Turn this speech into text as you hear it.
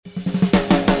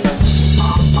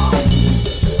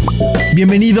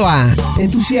Bienvenido a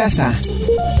Entusiasta,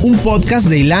 un podcast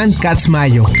de Ilan Katz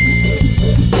Mayo.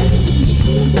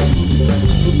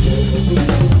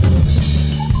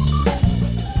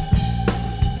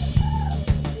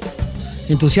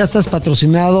 Entusiasta es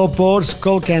patrocinado por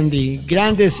Skullcandy.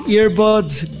 Grandes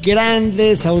earbuds,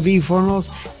 grandes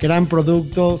audífonos, gran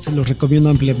producto, se los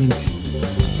recomiendo ampliamente.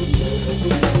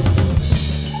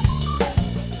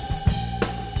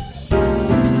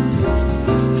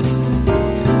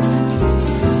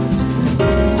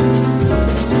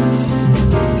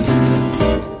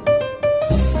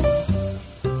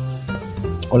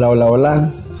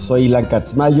 Hola, soy Ilan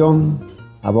Katz Mayo,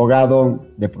 abogado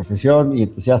de profesión y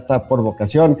entusiasta por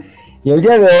vocación. Y el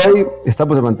día de hoy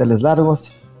estamos de manteles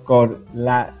largos con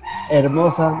la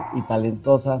hermosa y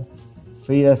talentosa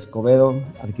Frida Escobedo,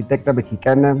 arquitecta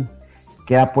mexicana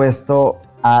que ha puesto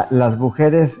a las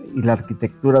mujeres y la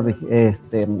arquitectura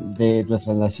de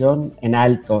nuestra nación en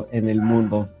alto en el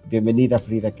mundo. Bienvenida,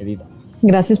 Frida, querida.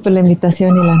 Gracias por la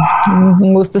invitación, Ilan.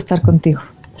 Un gusto estar contigo.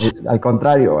 Al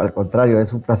contrario,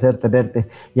 es un placer tenerte.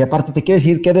 Y aparte te quiero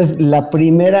decir que eres la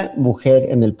primera mujer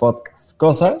en el podcast,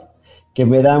 cosa que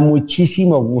me da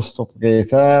muchísimo gusto, porque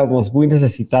estamos muy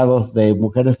necesitados de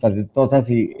mujeres talentosas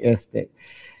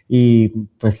y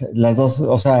pues las dos,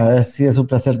 o sea, sí es un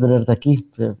placer tenerte aquí,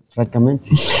 francamente.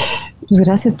 Pues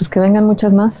gracias, pues que vengan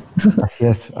muchas más.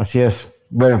 Así es.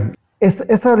 Bueno, he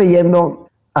estado leyendo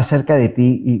acerca de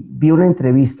ti y vi una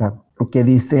entrevista que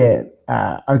dice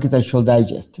Architectural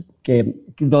Digest,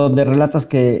 donde relatas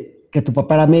que tu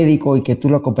papá era médico y que tú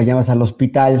lo acompañabas al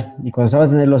hospital, y cuando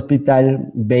estabas en el hospital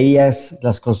veías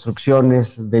las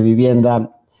construcciones de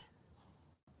vivienda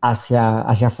hacia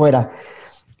afuera,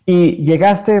 y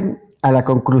llegaste a la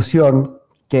conclusión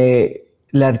que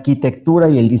la arquitectura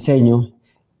y el diseño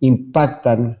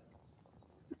impactan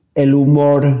el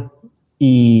humor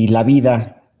y la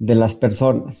vida de las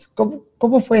personas.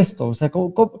 ¿Cómo fue esto? O sea,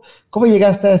 ¿cómo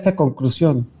llegaste a esta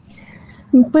conclusión?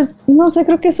 Pues no sé,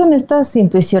 creo que son estas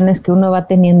intuiciones que uno va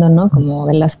teniendo, ¿no? Como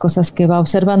de las cosas que va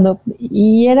observando.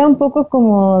 Y era un poco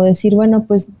como decir, bueno,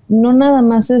 pues no nada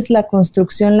más es la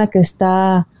construcción la que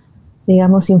está,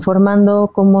 digamos,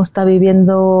 informando cómo está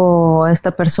viviendo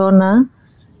esta persona,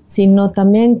 sino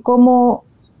también cómo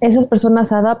esas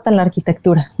personas adaptan la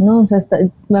arquitectura, ¿no? O sea,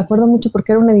 me acuerdo mucho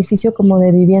porque era un edificio como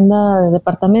de vivienda de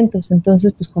departamentos.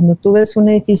 Entonces, pues cuando tú ves un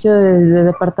edificio de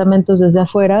departamentos desde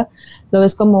afuera, lo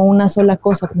ves como una sola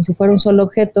cosa, como si fuera un solo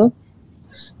objeto.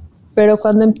 Pero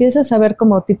cuando empiezas a ver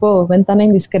como tipo ventana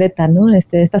indiscreta, ¿no?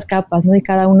 Estas capas, ¿no? Y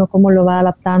cada uno cómo lo va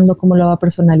adaptando, cómo lo va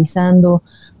personalizando,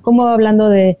 cómo va hablando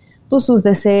de pues, sus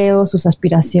deseos, sus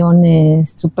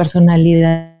aspiraciones, su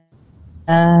personalidad,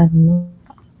 ¿no?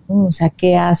 O sea,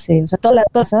 ¿qué hace? O sea, todas las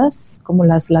cosas, como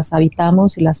las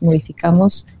habitamos y las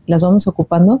modificamos y las vamos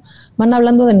ocupando, van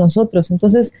hablando de nosotros.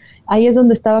 Entonces, ahí es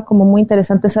donde estaba como muy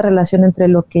interesante esa relación entre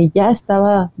lo que ya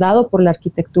estaba dado por la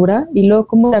arquitectura y luego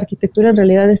cómo la arquitectura en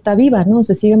realidad está viva, ¿no?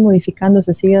 Se sigue modificando,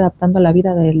 se sigue adaptando a la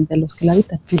vida de los que la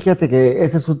habitan. Fíjate que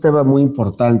ese es un tema muy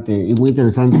importante y muy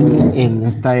interesante en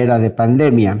esta era de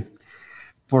pandemia,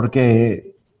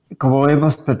 porque como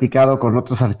hemos platicado con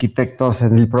otros arquitectos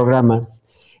en el programa,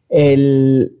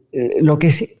 lo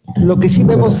que sí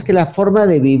vemos es que la forma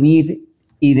de vivir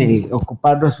y de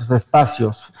ocupar nuestros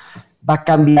espacios va a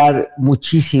cambiar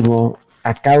muchísimo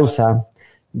a causa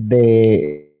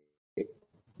de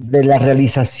las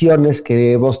realizaciones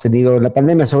que hemos tenido en la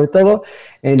pandemia, sobre todo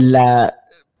en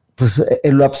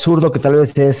lo absurdo que tal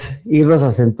vez es irnos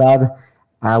a sentar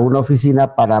a una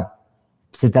oficina para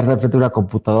sentarte frente a una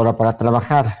computadora para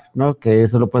trabajar, ¿no? Que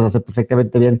eso lo puedes hacer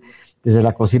perfectamente bien desde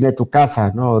la cocina de tu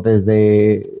casa, ¿no?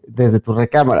 Desde tu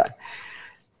recámara.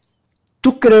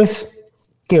 ¿Tú crees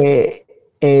que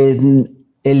en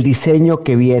el diseño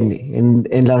que viene,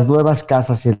 en las nuevas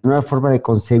casas y en la nueva forma de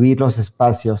concebir los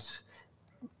espacios,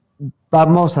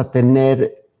 vamos a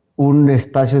tener un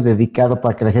espacio dedicado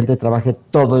para que la gente trabaje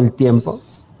todo el tiempo?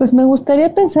 Pues me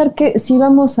gustaría pensar que sí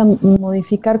vamos a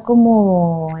modificar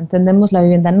cómo entendemos la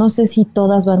vivienda. No sé si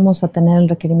todas vamos a tener el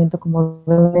requerimiento como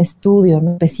de un estudio,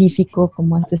 ¿no? Específico,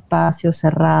 como este espacio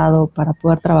cerrado para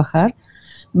poder trabajar.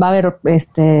 Va a haber,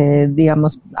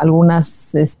 digamos,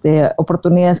 algunas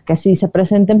oportunidades que así se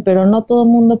presenten, pero no todo el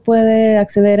mundo puede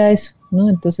acceder a eso,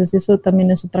 ¿no? Entonces eso también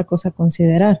es otra cosa a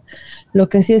considerar. Lo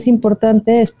que sí es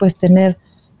importante es pues tener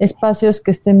espacios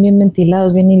que estén bien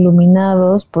ventilados, bien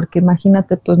iluminados, porque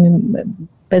imagínate, pues,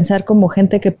 pensar como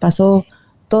gente que pasó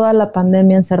toda la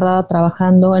pandemia encerrada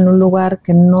trabajando en un lugar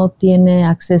que no tiene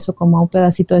acceso como a un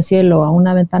pedacito de cielo, a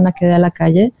una ventana que dé a la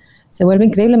calle, se vuelve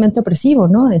increíblemente opresivo,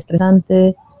 ¿no?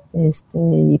 Estresante,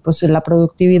 y pues la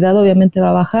productividad obviamente va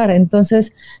a bajar.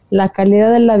 Entonces, la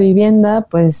calidad de la vivienda,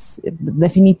 pues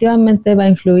definitivamente va a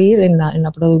influir en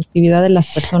la productividad de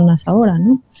las personas ahora,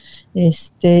 ¿no?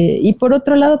 Y por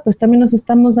otro lado, pues también nos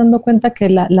estamos dando cuenta que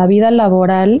la vida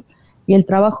laboral y el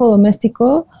trabajo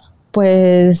doméstico,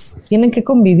 pues tienen que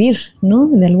convivir, ¿no?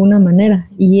 De alguna manera.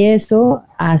 Y eso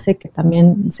hace que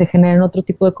también se generen otro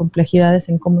tipo de complejidades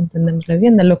en cómo entendemos la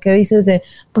vivienda. Lo que dices de,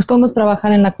 pues podemos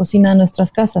trabajar en la cocina de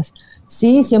nuestras casas.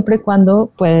 Sí, siempre y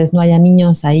cuando, pues, no haya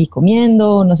niños ahí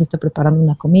comiendo, no se esté preparando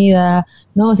una comida,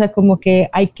 ¿no? O sea, como que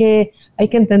hay que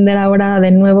entender ahora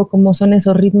de nuevo cómo son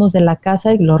esos ritmos de la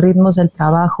casa y los ritmos del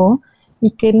trabajo, y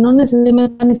que no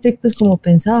necesariamente tan estrictos como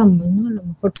pensábamos, ¿no? A lo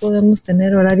mejor podemos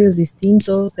tener horarios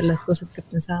distintos de las cosas que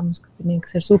pensábamos que tenían que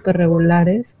ser súper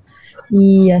regulares,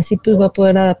 y así pues va a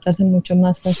poder adaptarse mucho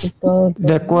más fácil todo.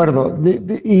 De acuerdo.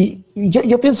 Y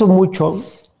yo pienso mucho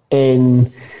en,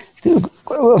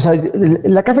 o sea,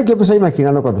 la casa que yo me estoy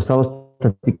imaginando cuando estamos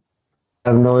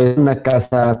platicando es una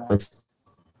casa, pues,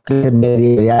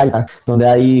 media y alta, donde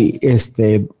hay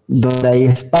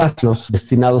espacios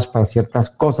destinados para ciertas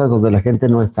cosas, donde la gente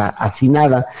no está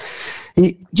hacinada.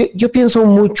 Y yo pienso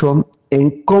mucho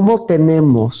en cómo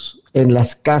tenemos en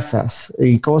las casas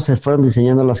y cómo se fueron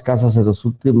diseñando las casas en los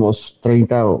últimos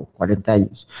 30 o 40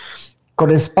 años,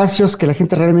 con espacios que la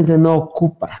gente realmente no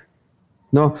ocupa,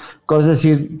 ¿no? Es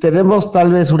decir, tenemos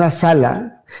tal vez una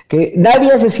sala que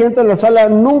nadie se sienta en la sala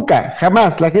nunca,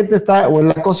 jamás. La gente está o en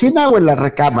la cocina o en la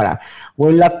recámara, o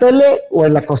en la tele o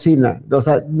en la cocina. O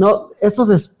sea, no, estos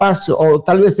espacios, o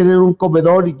tal vez tener un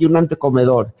comedor y un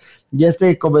antecomedor, y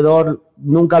este comedor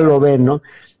nunca lo ven, ¿no?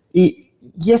 Y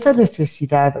esta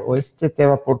necesidad o este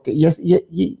tema, porque,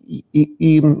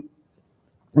 y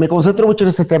me concentro mucho en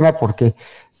este tema porque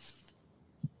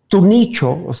tu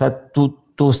nicho, o sea,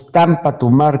 tu estampa, tu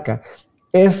marca,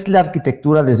 es la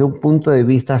arquitectura desde un punto de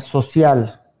vista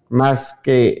social, más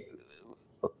que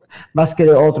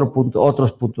de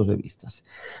otros puntos de vista.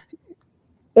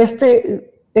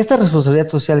 Esta responsabilidad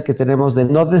social que tenemos de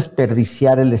no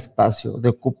desperdiciar el espacio, de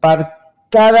ocupar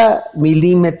cada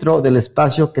milímetro del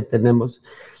espacio que tenemos,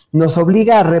 nos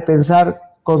obliga a repensar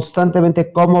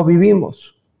constantemente cómo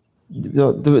vivimos.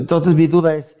 Entonces mi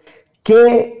duda es,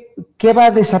 ¿qué va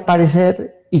a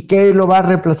desaparecer y qué lo va a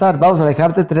reemplazar? ¿Vamos a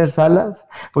dejar de tener salas?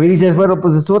 Porque dices, bueno,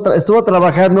 pues estuvo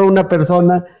trabajando una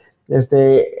persona,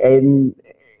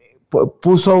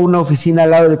 puso una oficina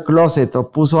al lado del closet,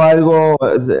 o puso algo,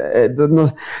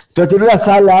 pero tiene una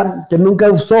sala que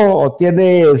nunca usó, o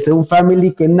tiene un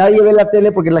family que nadie ve la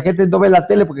tele, porque la gente no ve la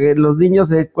tele, porque los niños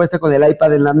se acuestan con el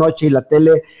iPad en la noche y la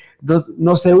tele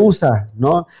no se usa,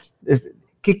 ¿no?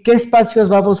 ¿Qué espacios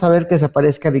vamos a ver que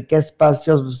desaparezcan y qué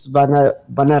espacios van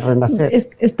a renacer?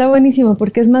 Está buenísimo,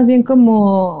 porque es más bien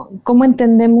como cómo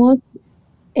entendemos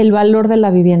el valor de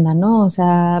la vivienda, ¿no? O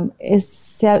sea,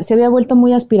 se había vuelto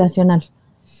muy aspiracional.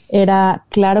 Era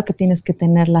claro que tienes que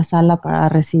tener la sala para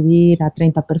recibir a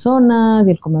 30 personas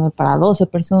y el comedor para 12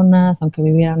 personas, aunque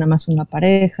viviera nada más una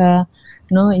pareja,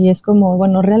 ¿no? Y es como,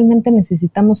 bueno, ¿realmente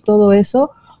necesitamos todo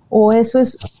eso? ¿O eso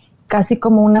es casi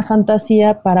como una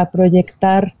fantasía para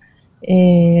proyectar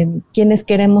quiénes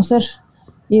queremos ser?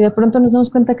 Y de pronto nos damos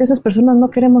cuenta que esas personas no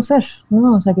queremos ser,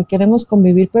 ¿no? O sea, que queremos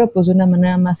convivir, pero pues de una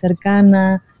manera más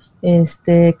cercana,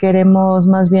 queremos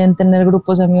más bien tener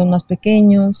grupos de amigos más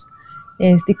pequeños,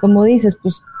 y como dices,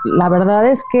 pues la verdad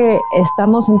es que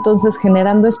estamos entonces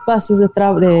generando espacios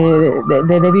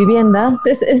de vivienda.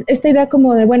 Esta idea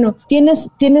como de, bueno,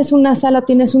 tienes una sala,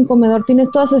 tienes un comedor,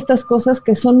 tienes todas estas cosas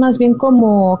que son más bien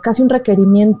como casi un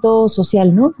requerimiento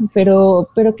social, ¿no? Pero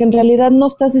que en realidad no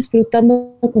estás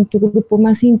disfrutando con tu grupo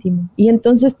más íntimo. Y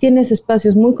entonces tienes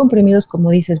espacios muy comprimidos, como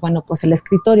dices, bueno, pues el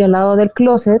escritorio al lado del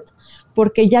closet,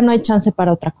 porque ya no hay chance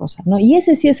para otra cosa, ¿no? Y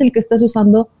ese sí es el que estás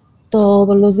usando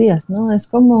todos los días, ¿no? Es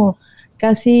como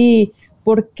casi,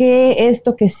 ¿por qué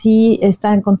esto que sí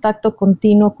está en contacto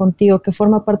continuo contigo, que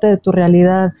forma parte de tu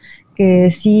realidad,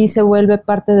 que sí se vuelve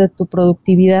parte de tu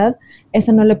productividad,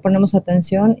 esa no le ponemos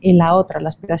atención, y la otra, la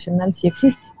aspiracional, sí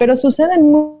existe? Pero sucede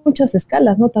en muchas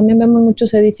escalas, ¿no? También vemos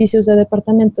muchos edificios de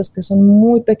departamentos que son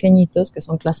muy pequeñitos, que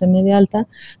son clase media alta,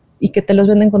 y que te los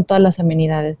venden con todas las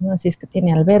amenidades, ¿no? Así es que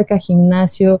tiene alberca,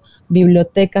 gimnasio,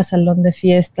 biblioteca, salón de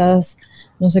fiestas,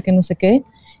 no sé qué,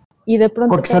 y de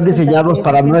pronto... Porque están diseñados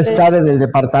para no estar en el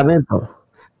departamento,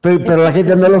 pero la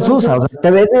gente no los usa. O sea, te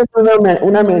venden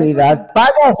una amenidad,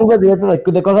 pagas un vendimiento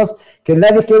de cosas que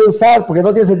nadie quiere usar, porque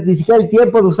no tienes ni siquiera el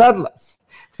tiempo de usarlas.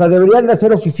 O sea, deberían de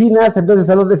hacer oficinas en vez de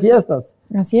salón de fiestas.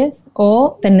 Así es,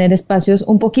 o tener espacios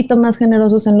un poquito más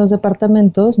generosos en los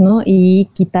departamentos, ¿no? Y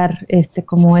quitar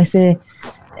como ese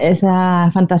esa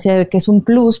fantasía de que es un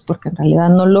plus, porque en realidad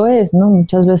no lo es, ¿no?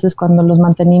 Muchas veces cuando los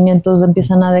mantenimientos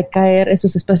empiezan a decaer,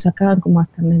 esos espacios acaban como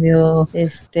hasta medio...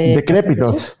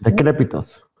 decrépitos.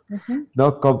 Uh-huh.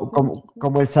 ¿No?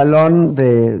 Como el salón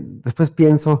después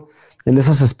pienso en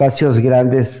esos espacios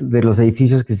grandes de los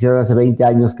edificios que hicieron hace 20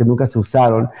 años que nunca se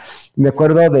usaron. Me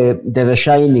acuerdo de The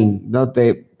Shining, ¿no?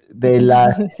 De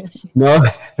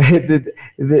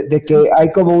que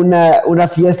hay como una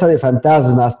fiesta de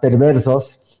fantasmas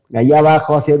perversos allá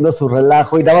abajo haciendo su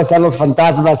relajo y nada más están los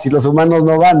fantasmas y los humanos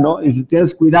no van, ¿no? Y si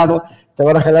tienes cuidado, te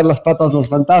van a jalar las patas los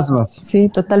fantasmas. Sí,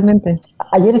 totalmente.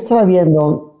 Ayer estaba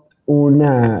viendo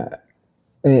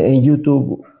en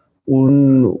YouTube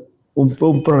un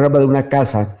programa de una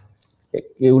casa,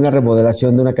 una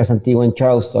remodelación de una casa antigua en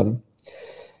Charleston,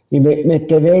 y me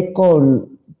quedé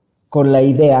con la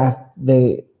idea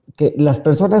de que las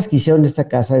personas que hicieron esta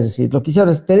casa, es decir, lo que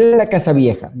hicieron es tener una casa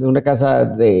vieja, de una casa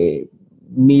de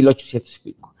 1800 y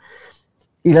pico,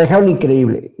 y la dejaron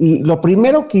increíble. Y lo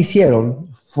primero que hicieron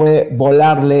fue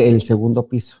volarle el segundo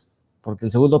piso, porque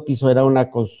el segundo piso era una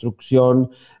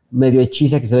construcción medio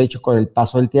hechiza que se había hecho con el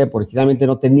paso del tiempo. Originalmente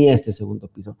no tenía este segundo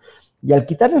piso. Y al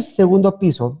quitar ese segundo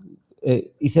piso,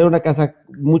 hicieron una casa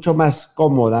mucho más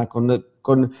cómoda,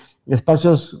 con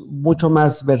espacios mucho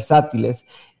más versátiles,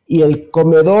 y el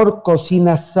comedor,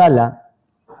 cocina, sala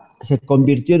se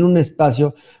convirtió en un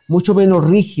espacio mucho menos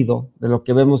rígido de lo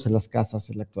que vemos en las casas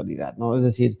en la actualidad, ¿no? Es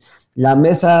decir, la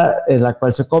mesa en la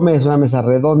cual se come es una mesa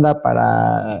redonda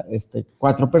para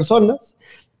 4 personas,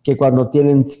 que cuando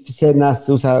tienen cenas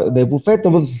se usa de buffet, todo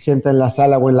el mundo se sienta en la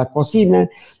sala o en la cocina,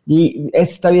 y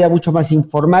es esta vida mucho más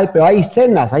informal, pero hay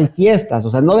cenas, hay fiestas, o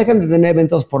sea, no dejan de tener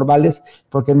eventos formales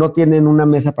porque no tienen una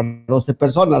mesa para 12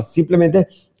 personas, simplemente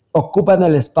ocupan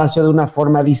el espacio de una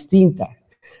forma distinta,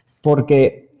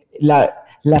 porque la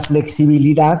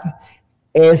flexibilidad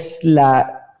es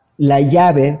la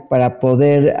llave para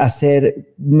poder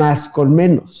hacer más con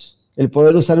menos, el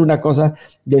poder usar una cosa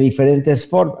de diferentes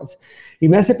formas. Y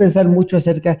me hace pensar mucho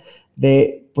acerca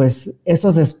de, pues,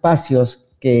 estos espacios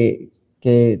que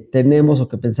tenemos o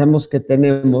que pensamos que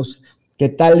tenemos, que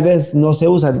tal vez no se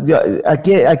usan.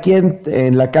 Aquí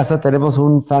en la casa tenemos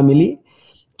un family,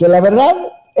 que la verdad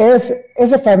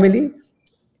ese family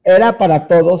era para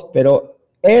todos, pero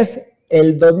es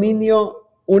el dominio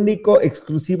único,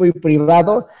 exclusivo y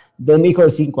privado de mi hijo de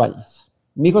 5 años.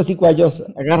 Mi hijo de 5 años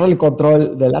agarra el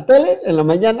control de la tele en la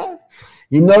mañana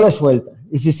y no lo suelta.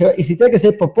 Y si tiene que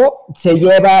hacer popó, se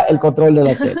lleva el control de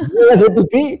la tele. Si tiene que hacer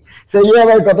pipí, se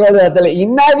lleva el control de la tele. Y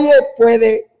nadie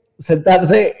puede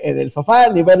sentarse en el sofá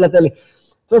ni ver la tele.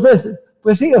 Entonces,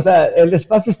 pues sí, o sea, el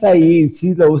espacio está ahí,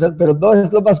 sí lo usan, pero no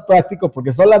es lo más práctico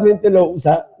porque solamente lo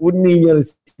usa un niño de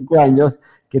 5 años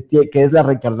que es la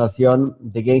reencarnación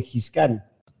de Genghis Khan.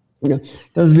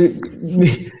 Entonces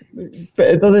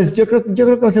yo creo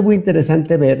que va a ser muy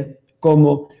interesante ver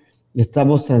cómo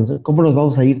nos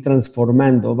vamos a ir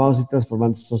transformando,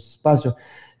 estos espacios.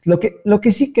 Lo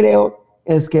que sí creo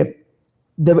es que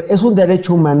es un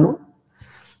derecho humano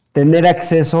tener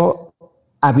acceso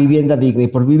a vivienda digna. Y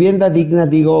por vivienda digna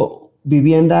digo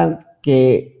vivienda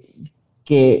que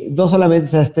no solamente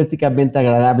sea estéticamente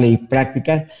agradable y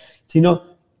práctica, sino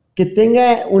que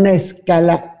tenga una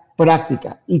escala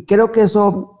práctica. Y creo que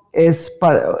eso es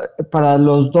para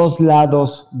los dos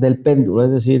lados del péndulo.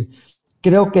 Es decir,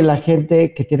 creo que la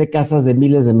gente que tiene casas de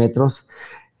miles de metros,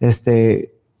 creo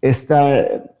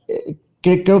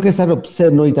que es tan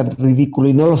obsceno y tan ridículo,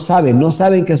 y no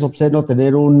saben que es obsceno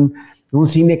tener un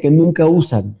cine que nunca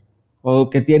usan, o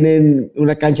que tienen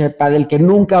una cancha de pádel que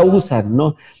nunca usan, ¿no?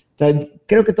 O sea,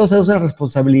 creo que todo eso es una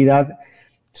responsabilidad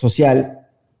social,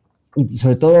 y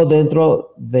sobre todo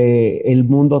dentro del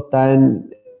mundo tan,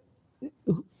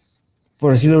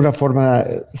 por decirlo de una forma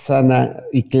sana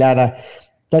y clara,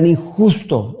 tan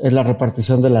injusto en la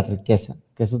repartición de la riqueza,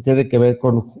 que eso tiene que ver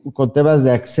con temas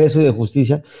de acceso y de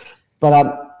justicia,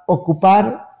 para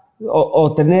ocupar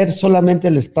o tener solamente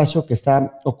el espacio que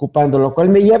está ocupando, lo cual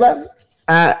me lleva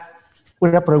a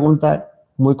una pregunta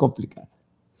muy complicada.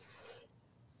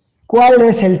 ¿Cuál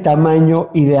es el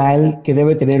tamaño ideal que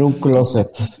debe tener un closet?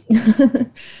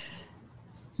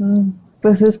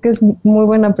 Pues es que es muy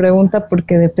buena pregunta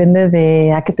porque depende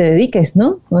de a qué te dediques,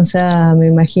 ¿no? O sea, me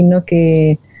imagino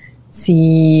que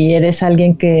si eres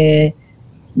alguien que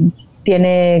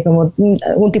tiene como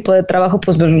un tipo de trabajo,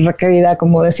 pues requerirá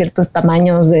como de ciertos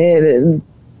tamaños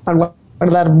para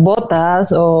guardar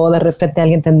botas, o de repente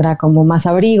alguien tendrá como más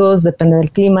abrigos, depende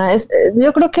del clima.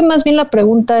 Yo creo que más bien la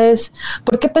pregunta es,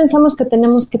 ¿por qué pensamos que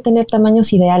tenemos que tener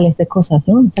tamaños ideales de cosas,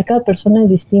 ¿no? O sea, cada persona es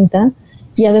distinta.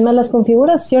 Y además las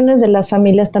configuraciones de las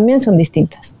familias también son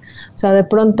distintas. O sea, de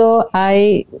pronto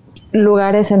hay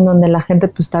lugares en donde la gente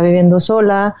pues está viviendo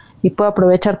sola y puede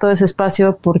aprovechar todo ese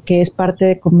espacio porque es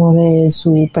parte como de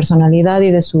su personalidad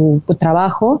y de su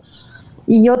trabajo,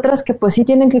 y otras que pues sí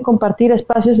tienen que compartir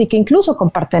espacios y que incluso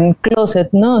comparten closet,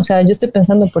 ¿no? O sea, yo estoy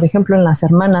pensando, por ejemplo, en las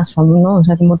hermanas, ¿no? O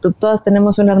sea, como todas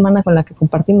tenemos una hermana con la que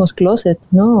compartimos closet,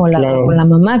 ¿no? Claro. O la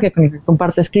mamá con la que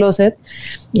compartes closet,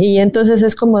 y entonces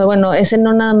es como, bueno, ese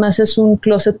no nada más es un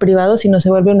closet privado, sino se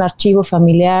vuelve un archivo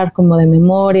familiar como de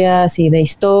memorias y de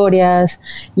historias,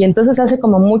 y entonces hace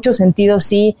como mucho sentido,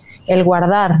 sí, el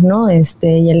guardar, ¿no?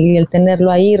 Y el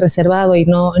tenerlo ahí reservado y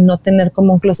no tener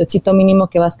como un closetcito mínimo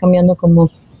que vas cambiando como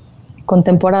con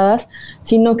temporadas,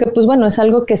 sino que pues bueno, es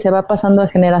algo que se va pasando de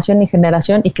generación y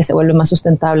generación y que se vuelve más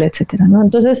sustentable, etcétera, ¿no?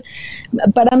 Entonces,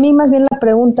 para mí más bien la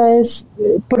pregunta es,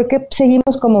 ¿por qué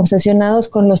seguimos como obsesionados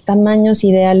con los tamaños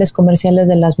ideales comerciales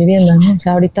de las viviendas, ¿no? O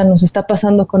sea, ahorita nos está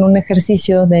pasando con un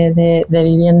ejercicio de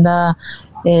vivienda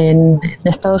en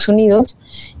Estados Unidos,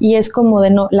 y es como de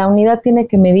no, la unidad tiene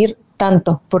que medir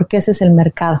tanto, porque ese es el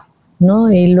mercado,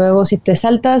 ¿no? Y luego si te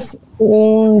saltas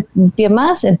un pie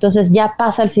más, entonces ya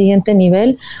pasa al siguiente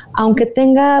nivel, aunque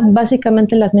tenga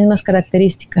básicamente las mismas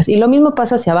características. Y lo mismo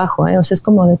pasa hacia abajo, ¿eh? O sea, es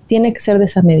como de, tiene que ser de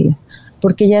esa medida,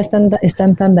 porque ya está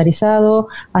estandarizado,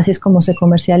 así es como se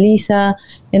comercializa,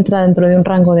 entra dentro de un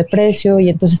rango de precio y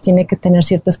entonces tiene que tener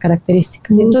ciertas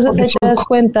características. Y entonces ahí te das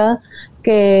cuenta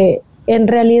que en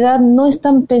realidad no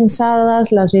están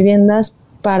pensadas las viviendas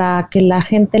para que la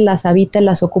gente las habite,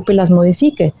 las ocupe y las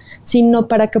modifique, sino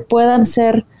para que puedan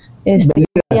ser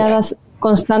cambiadas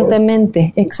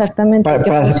constantemente, exactamente,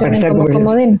 que funcionen como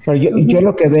comodines. Yo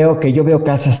lo que veo, que yo veo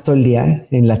casas todo el día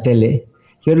en la tele,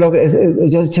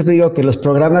 yo siempre digo que los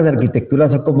programas de arquitectura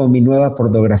son como mi nueva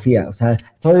pornografía, o sea,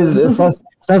 estás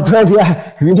todo el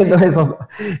día viendo eso.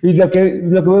 Y lo que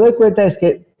me doy cuenta es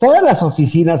que todas las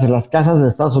oficinas en las casas de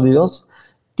Estados Unidos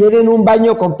tienen un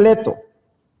baño completo,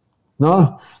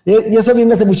 ¿no? Y eso a mí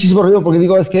me hace muchísimo ruido porque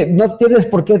digo, es que no tienes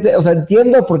por qué, o sea,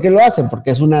 entiendo por qué lo hacen, porque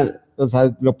es o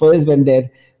sea, lo puedes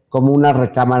vender como una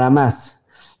recámara más.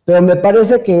 Pero me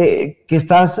parece que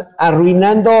estás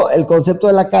arruinando el concepto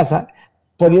de la casa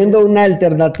poniendo una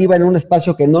alternativa en un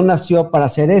espacio que no nació para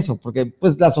hacer eso, porque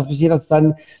pues las oficinas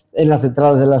están en las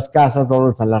entradas de las casas, donde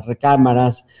están las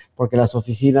recámaras, porque las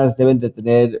oficinas deben de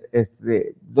tener,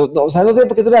 o sea, no tienen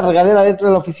por qué tener una regadera dentro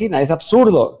de la oficina, es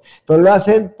absurdo, pero lo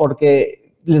hacen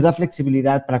porque les da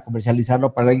flexibilidad para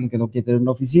comercializarlo para alguien que no quiere tener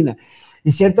una oficina.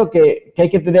 Y siento que hay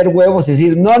que tener huevos y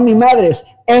decir, no, ni madres,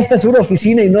 esta es una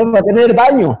oficina y no va a tener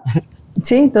baño.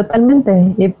 Sí,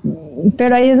 totalmente.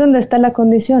 Pero ahí es donde está la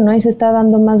condición, ¿no? Ahí se está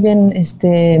dando más bien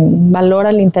valor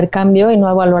al intercambio y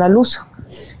no valor al uso.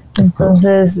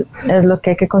 Entonces, es lo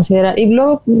que hay que considerar. Y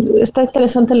luego está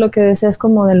interesante lo que decías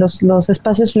como de los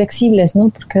espacios flexibles, ¿no?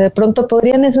 Porque de pronto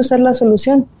podrían eso ser la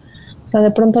solución. O sea,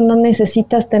 de pronto no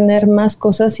necesitas tener más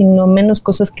cosas, sino menos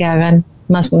cosas que hagan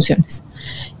más funciones.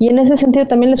 Y en ese sentido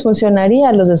también les funcionaría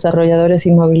a los desarrolladores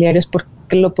inmobiliarios porque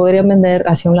lo podrían vender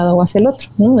hacia un lado o hacia el otro,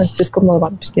 ¿no? Es como,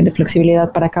 bueno, pues tiene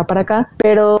flexibilidad para acá,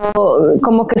 pero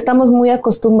como que estamos muy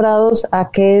acostumbrados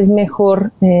a que es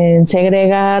mejor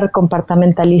segregar,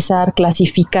 compartimentalizar,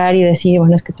 clasificar y decir,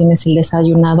 bueno, es que tienes el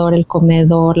desayunador, el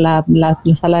comedor, la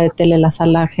sala de tele, la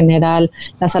sala general,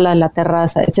 la sala de la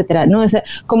terraza, etcétera, ¿no? Es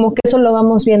como que eso lo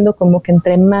vamos viendo como que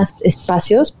entre más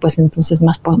espacios, pues entonces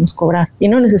más podemos cobrar. Y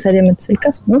no necesariamente es el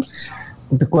caso, ¿no?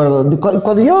 De acuerdo.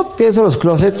 Cuando yo pienso en los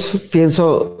closets,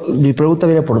 mi pregunta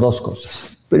viene por dos cosas.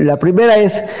 La primera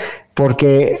es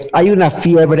porque hay una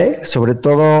fiebre, sobre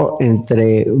todo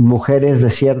entre mujeres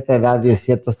de cierta edad y de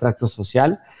cierto extracto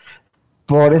social,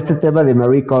 por este tema de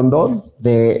Marie Kondo,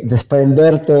 de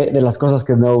desprenderte de las cosas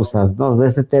que no usas, ¿no? De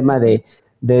ese tema de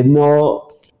no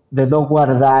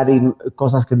guardar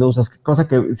cosas que no usas, cosa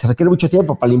que se requiere mucho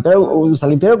tiempo para limpiar. O sea,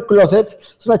 limpiar un closet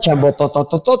es una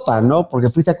chambotototota, ¿no? Porque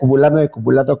fuiste acumulando,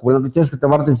 tienes que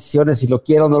tomar decisiones si lo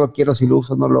quiero, no lo quiero, si lo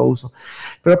uso, no lo uso.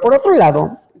 Pero por otro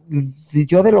lado,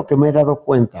 yo de lo que me he dado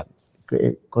cuenta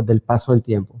con el paso del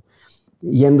tiempo,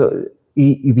 yendo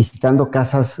y visitando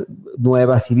casas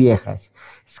nuevas y viejas,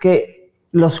 es que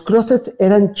los closets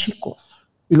eran chicos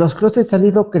y los closets han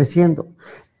ido creciendo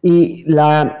y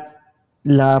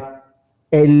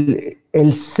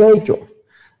el sello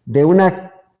de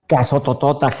una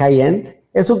casototota high-end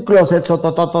es un closet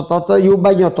sotototototo y un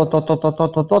baño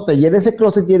totototototote. Y en ese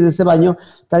closet y en ese baño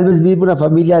tal vez vive una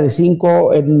familia de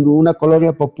 5 en una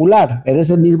colonia popular, en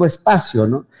ese mismo espacio,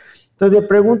 ¿no? Entonces me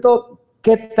pregunto,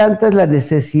 ¿qué tanta es la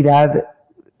necesidad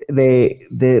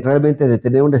de realmente de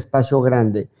tener un espacio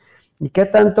grande? ¿Y qué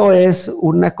tanto es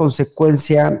una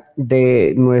consecuencia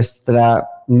de nuestra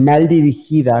mal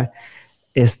dirigida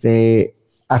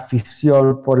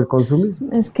afición por el consumismo?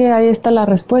 Es que ahí está la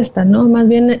respuesta, ¿no? Más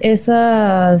bien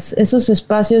esos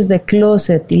espacios de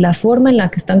closet y la forma en la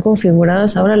que están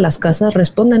configuradas ahora las casas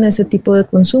responden a ese tipo de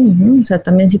consumo, ¿no? O sea,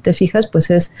 también si te fijas,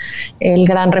 pues es el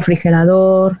gran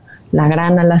refrigerador, la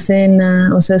gran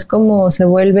alacena, o sea, es como se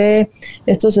vuelve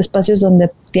estos espacios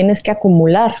donde tienes que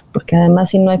acumular, porque además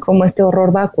si no hay como este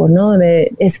horror vacuo, ¿no?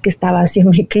 Es que está vacío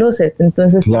mi closet,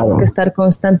 entonces tengo que estar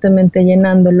constantemente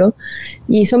llenándolo,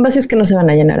 y son vacíos que no se van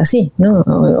a llenar así, ¿no?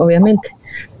 Obviamente,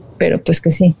 pero pues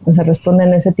que sí, o sea,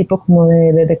 responden a ese tipo como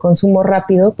de consumo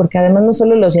rápido, porque además no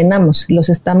solo los llenamos, los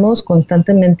estamos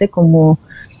constantemente como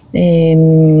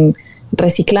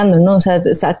reciclando, ¿no? O sea,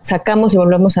 sacamos y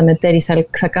volvemos a meter y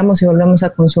sacamos y volvemos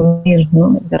a consumir,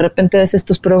 ¿no? De repente ves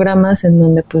estos programas en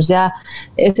donde pues ya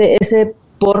ese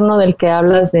porno del que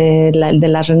hablas de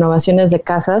las renovaciones de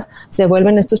casas se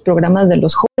vuelven estos programas de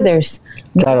los hoarders,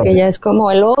 ¿no? Claro. Que ya es como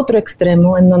el otro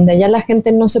extremo en donde ya la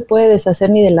gente no se puede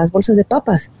deshacer ni de las bolsas de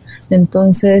papas,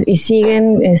 entonces, y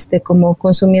siguen como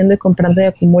consumiendo y comprando y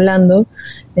acumulando,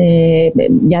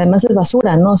 y además es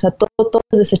basura, ¿no? O sea, todo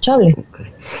es desechable.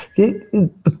 Sí,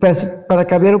 pues para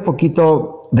cambiar un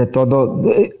poquito de todo,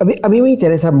 a mí me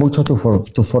interesa mucho tu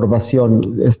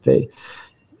formación.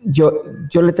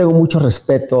 Yo le tengo mucho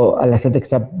respeto a la gente que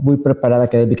está muy preparada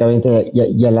académicamente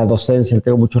y a la docencia, le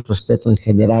tengo mucho respeto en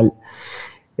general.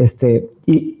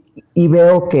 Y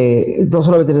veo que no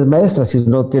solamente eres maestra,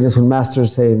 sino tienes un máster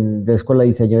de Escuela de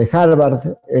Diseño de Harvard,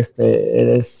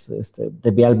 eres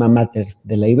de mi alma mater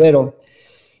de la Ibero.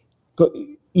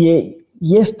 Y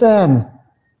esta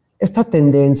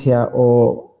tendencia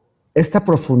o esta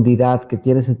profundidad que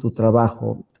tienes en tu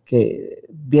trabajo, que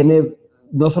viene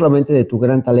no solamente de tu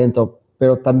gran talento,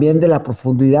 pero también de la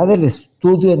profundidad del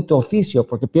estudio en tu oficio,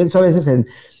 porque pienso a veces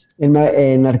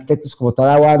en arquitectos como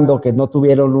Tadao Ando, que no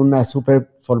tuvieron una super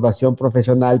formación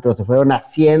profesional, pero se fueron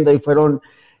haciendo y fueron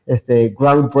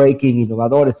groundbreaking,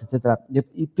 innovadores, etc.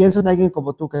 Y pienso en alguien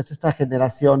como tú, que es esta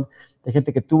generación de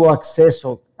gente que tuvo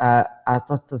acceso a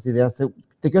todas estas ideas. Te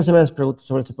quiero hacer varias preguntas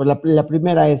sobre esto, pero la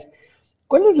primera es,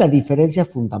 ¿cuál es la diferencia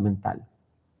fundamental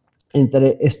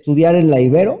entre estudiar en la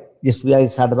Ibero y estudiar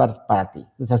en Harvard para ti?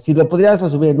 O sea, si lo podrías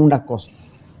resumir en una cosa.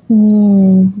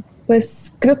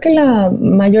 Pues creo que la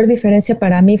mayor diferencia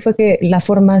para mí fue que la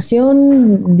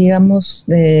formación, digamos,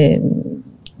 de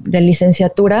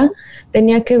licenciatura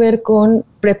tenía que ver con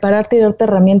prepararte y darte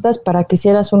herramientas para que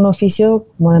hicieras un oficio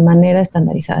como de manera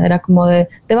estandarizada. Era como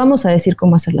te vamos a decir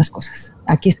cómo hacer las cosas.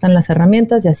 Aquí están las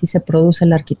herramientas y así se produce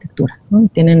la arquitectura, ¿no?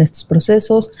 Tienen estos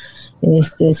procesos,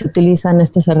 se utilizan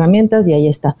estas herramientas y ahí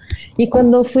está. Y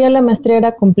cuando fui a la maestría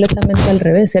era completamente al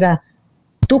revés, era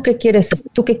 ¿tú qué quieres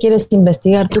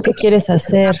investigar? ¿Tú qué quieres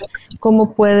hacer?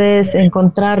 ¿Cómo puedes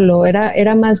encontrarlo?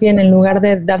 Era más bien, en lugar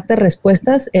de darte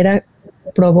respuestas, era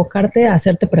provocarte a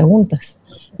hacerte preguntas.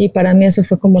 Y para mí eso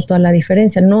fue como toda la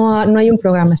diferencia. No hay un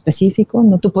programa específico,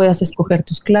 no tú podías escoger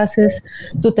tus clases,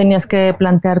 tú tenías que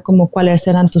plantear como cuáles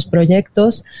eran tus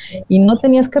proyectos y no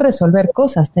tenías que resolver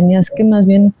cosas, tenías que más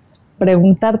bien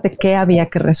preguntarte qué había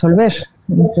que resolver.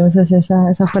 Entonces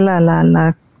esa fue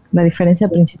la diferencia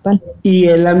principal. Y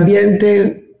el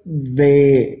ambiente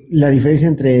de la diferencia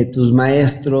entre tus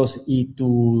maestros y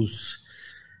tus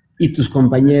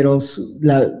compañeros,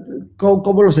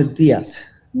 ¿cómo lo sentías?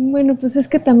 Bueno, pues es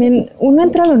que también uno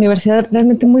entra a la universidad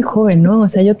realmente muy joven, ¿no? O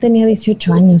sea, yo tenía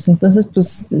 18 años, entonces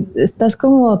pues estás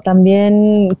como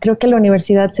también, creo que la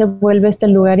universidad se vuelve este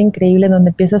lugar increíble donde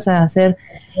empiezas a hacer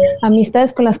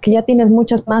amistades con las que ya tienes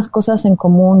muchas más cosas en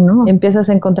común, ¿no? Empiezas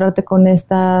a encontrarte con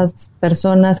estas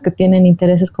personas que tienen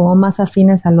intereses como más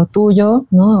afines a lo tuyo,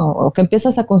 ¿no? O que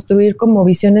empiezas a construir como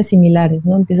visiones similares,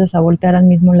 ¿no? Empiezas a voltear al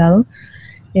mismo lado.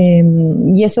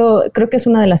 Y eso creo que es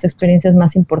una de las experiencias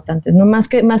más importantes, ¿no? Más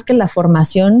que la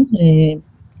formación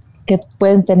que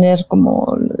pueden tener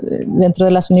como dentro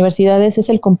de las universidades, es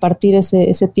el compartir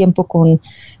ese tiempo con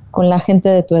la gente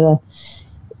de tu edad.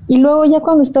 Y luego ya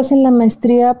cuando estás en la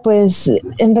maestría, pues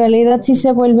en realidad sí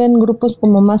se vuelven grupos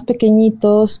como más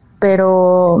pequeñitos,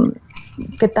 pero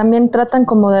que también tratan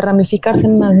como de ramificarse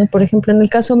más, ¿no? Por ejemplo, en el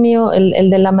caso mío, el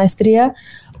de la maestría,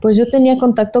 pues yo tenía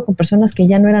contacto con personas que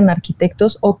ya no eran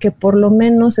arquitectos o que por lo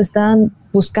menos estaban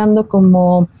buscando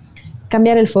como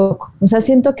cambiar el foco. O sea,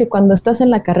 siento que cuando estás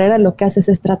en la carrera lo que haces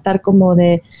es tratar como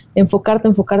de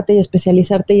enfocarte y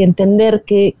especializarte y entender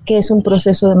qué es un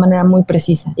proceso de manera muy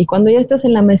precisa. Y cuando ya estás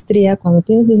en la maestría, cuando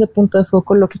tienes ese punto de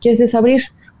foco, lo que quieres es abrir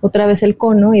otra vez el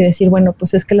cono y decir, bueno,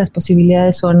 pues es que las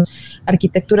posibilidades son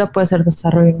arquitectura, puede ser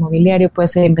desarrollo inmobiliario, puede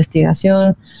ser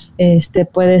investigación,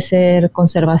 puede ser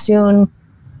conservación,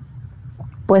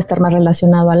 puede estar más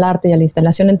relacionado al arte y a la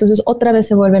instalación. Entonces otra vez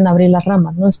se vuelven a abrir las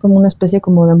ramas, ¿no? Es como una especie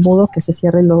como de embudo que se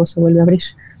cierra y luego se vuelve a abrir.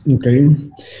 Okay.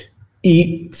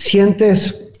 ¿Y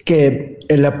sientes que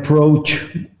el approach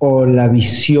o la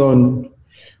visión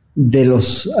de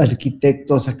los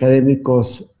arquitectos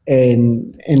académicos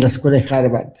en la escuela de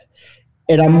Harvard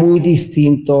era muy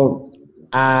distinto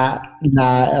a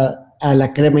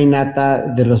la crema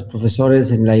innata de los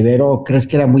profesores en la Ibero, o crees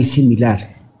que era muy similar?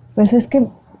 Pues es que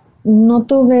no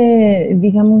tuve,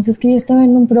 digamos, es que yo estaba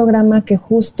en un programa que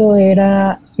justo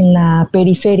era en la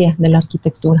periferia de la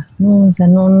arquitectura, ¿no? O sea,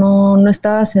 no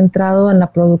estaba centrado en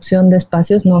la producción de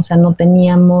espacios, no, o sea, no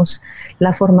teníamos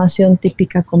la formación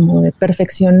típica como de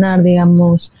perfeccionar,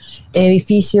 digamos,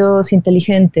 edificios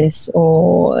inteligentes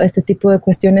o este tipo de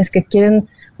cuestiones que quieren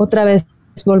otra vez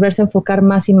volverse a enfocar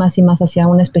más y más y más hacia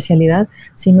una especialidad,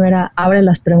 sino era abre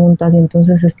las preguntas, y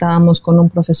entonces estábamos con un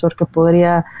profesor que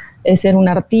podría ser un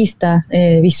artista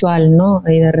visual, ¿no?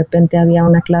 Y de repente había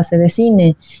una clase de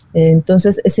cine,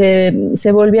 entonces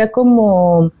se volvía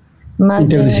como más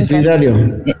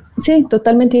interdisciplinario. Sí,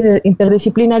 totalmente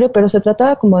interdisciplinario, pero se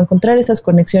trataba como de encontrar esas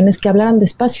conexiones que hablaran de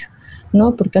espacio,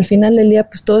 ¿no? Porque al final del día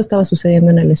pues todo estaba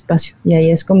sucediendo en el espacio y ahí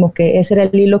es como que ese era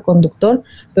el hilo conductor,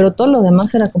 pero todo lo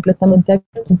demás era completamente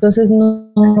abierto. Entonces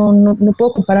no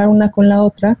puedo comparar una con la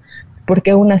otra,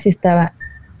 porque una sí estaba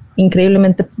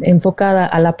increíblemente enfocada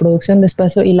a la producción de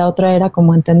espacio y la otra era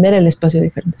como entender el espacio de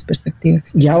diferentes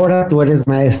perspectivas. Y ahora tú eres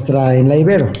maestra en la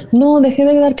Ibero. No, dejé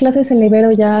de dar clases en la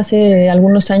Ibero ya hace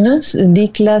algunos años. Di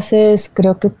clases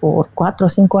creo que por 4 o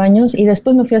 5 años y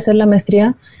después me fui a hacer la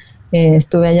maestría.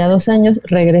 Estuve allá 2 años,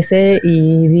 regresé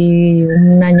y di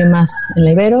 1 año más en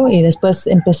la Ibero y después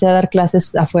empecé a dar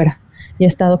clases afuera y he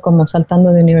estado como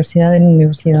saltando de universidad en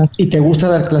universidad. ¿Y te gusta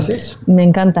dar clases? Me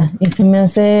encanta y se me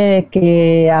hace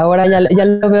que ahora ya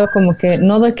lo veo como que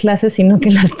no doy clases, sino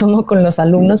que las tomo con los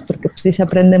alumnos porque pues, sí se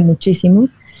aprende muchísimo.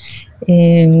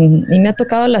 Y me ha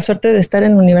tocado la suerte de estar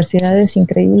en universidades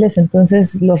increíbles,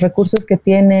 entonces los recursos que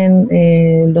tienen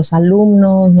los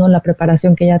alumnos, ¿no? La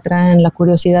preparación que ya traen, la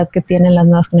curiosidad que tienen las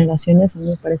nuevas generaciones, a mí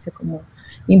me parece como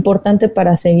importante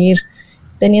para seguir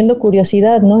teniendo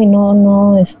curiosidad, ¿no? Y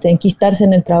no enquistarse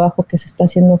en el trabajo que se está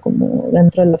haciendo como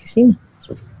dentro de la oficina.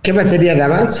 ¿Qué materia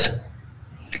dabas?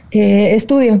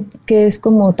 Estudio, que es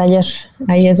como taller,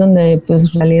 ahí es donde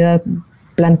pues en realidad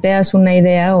planteas una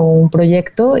idea o un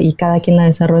proyecto y cada quien la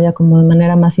desarrolla como de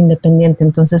manera más independiente.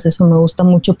 Entonces eso me gusta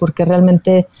mucho porque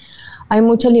realmente hay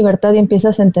mucha libertad y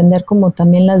empiezas a entender como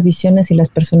también las visiones y las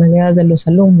personalidades de los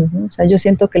alumnos, ¿no? O sea, yo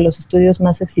siento que los estudios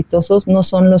más exitosos no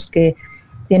son los que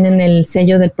tienen el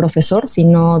sello del profesor,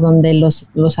 sino donde los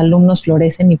alumnos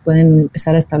florecen y pueden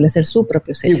empezar a establecer su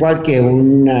propio sello. Igual que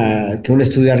un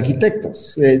estudio de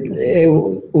arquitectos.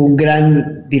 Un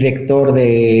gran director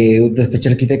de un despacho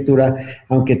de arquitectura,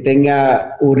 aunque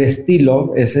tenga un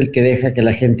estilo, es el que deja que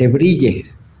la gente brille,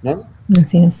 ¿no?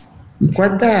 Así es.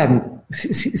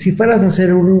 Si fueras a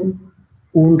hacer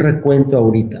un recuento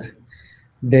ahorita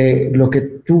de lo que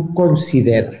tú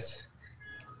consideras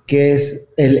que es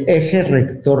el eje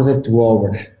rector de tu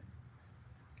obra,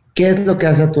 ¿qué es lo que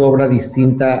hace a tu obra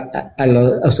distinta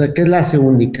o sea, qué la hace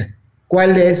única?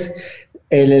 ¿Cuál es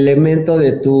el elemento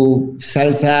de tu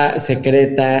salsa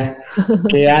secreta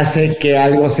que hace que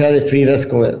algo sea de Frida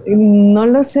Escobedo? No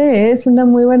lo sé, es una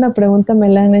muy buena pregunta, me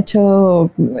la han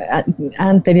hecho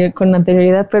con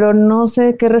anterioridad, pero no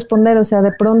sé qué responder. O sea,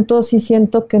 de pronto sí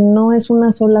siento que no es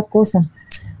una sola cosa.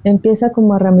 Empieza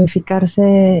como a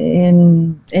ramificarse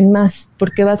en más,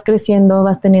 porque vas creciendo,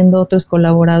 vas teniendo otros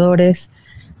colaboradores.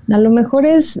 A lo mejor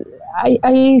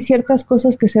hay ciertas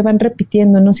cosas que se van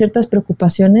repitiendo, ¿no? Ciertas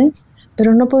preocupaciones,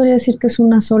 pero no podría decir que es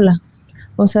una sola.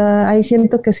 O sea, ahí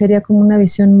siento que sería como una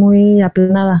visión muy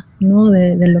aplanada, ¿no?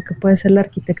 De lo que puede ser la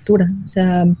arquitectura. O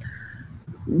sea,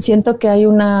 siento que hay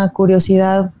una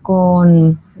curiosidad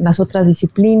con las otras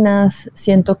disciplinas,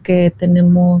 siento que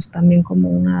tenemos también como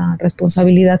una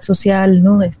responsabilidad social,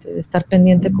 ¿no? De estar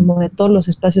pendiente como de todos los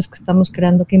espacios que estamos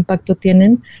creando, qué impacto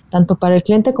tienen, tanto para el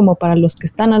cliente como para los que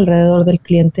están alrededor del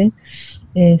cliente.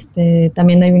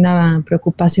 También hay una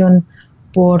preocupación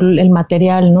por el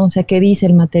material, ¿no? O sea, qué dice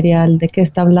el material, de qué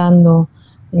está hablando,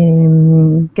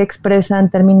 qué expresa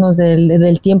en términos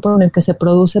del tiempo en el que se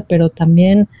produce, pero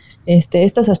también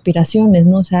estas aspiraciones,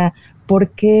 ¿no? O sea, ¿por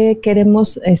qué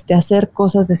queremos hacer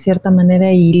cosas de cierta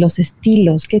manera y los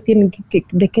estilos?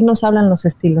 ¿De qué nos hablan los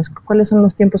estilos? ¿Cuáles son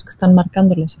los tiempos que están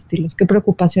marcando los estilos? ¿Qué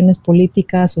preocupaciones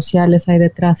políticas, sociales hay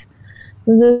detrás?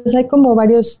 Entonces hay como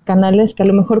varios canales que a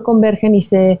lo mejor convergen y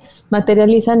se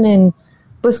materializan en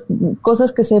pues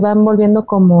cosas que se van volviendo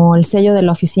como el sello de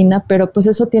la oficina, pero pues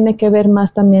eso tiene que ver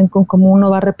más también con cómo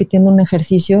uno va repitiendo un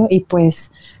ejercicio y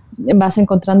pues vas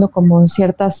encontrando como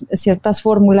ciertas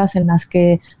fórmulas en las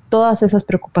que todas esas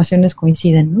preocupaciones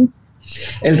coinciden, ¿no?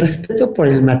 El respeto por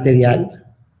el material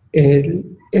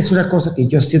es una cosa que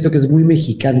yo siento que es muy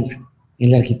mexicana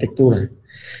en la arquitectura,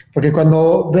 porque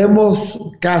cuando vemos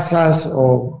casas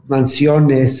o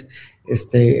mansiones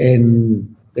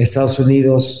en Estados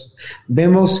Unidos,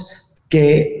 vemos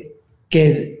que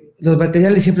los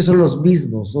materiales siempre son los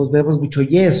mismos, ¿no? Vemos mucho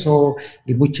yeso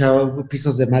y muchos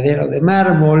pisos de madera o de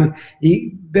mármol,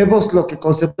 y vemos lo que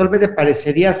conceptualmente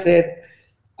parecería ser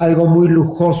algo muy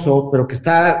lujoso, pero que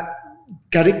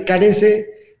carece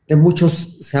de mucho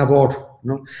sabor,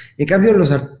 ¿no? En cambio,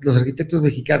 los arquitectos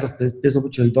mexicanos, pues, pienso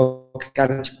mucho en Doc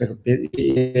Carch, pero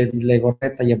en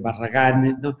Legorreta y en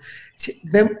Barragán, ¿no? Sí,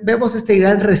 vemos este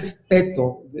gran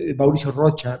respeto de Mauricio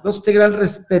Rocha, vemos este gran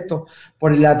respeto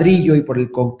por el ladrillo y por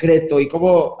el concreto y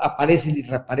cómo aparecen y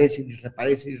reaparecen y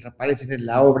reaparecen y reaparecen en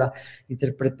la obra,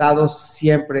 interpretados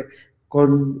siempre de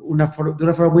una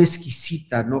forma muy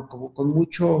exquisita, ¿no? Como con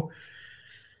mucho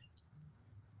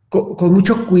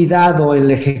cuidado en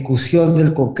la ejecución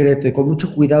del concreto y con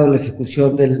mucho cuidado en la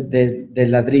ejecución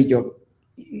del ladrillo.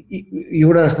 Y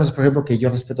una de las cosas, por ejemplo, que yo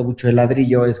respeto mucho del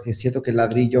ladrillo es que siento que el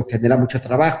ladrillo genera mucho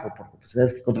trabajo, porque pues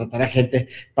tienes que contratar a gente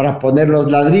para poner los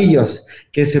ladrillos,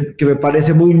 que me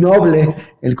parece muy noble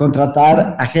el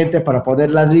contratar a gente para poner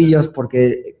ladrillos,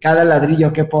 porque cada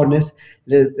ladrillo que pones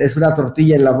es una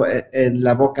tortilla en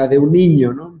la boca de un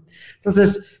niño, ¿no?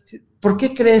 Entonces, ¿por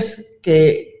qué crees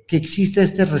que existe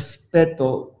este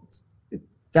respeto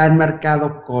tan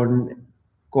marcado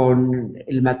con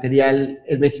el material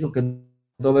en México que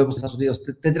no vemos en Estados Unidos?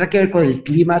 ¿Tendrá que ver con el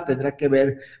clima? ¿Tendrá que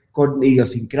ver con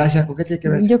idiosincrasia? ¿Con qué tiene que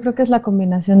ver? Yo creo que es la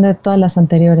combinación de todas las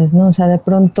anteriores, ¿no? O sea, de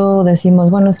pronto decimos,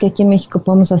 bueno, es que aquí en México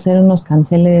podemos hacer unos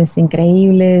canceles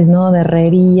increíbles, ¿no? De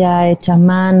herrería, hecha a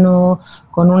mano,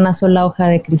 con una sola hoja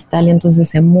de cristal y entonces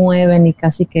se mueven y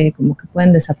casi que como que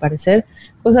pueden desaparecer,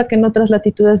 cosa que en otras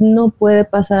latitudes no puede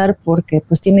pasar porque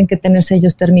pues tienen que tener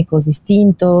sellos térmicos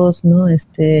distintos, ¿no?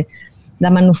 La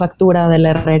manufactura de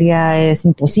la herrería es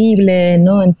imposible,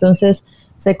 ¿no? Entonces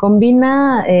se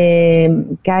combina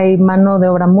que hay mano de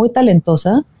obra muy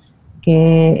talentosa,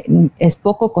 que es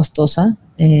poco costosa,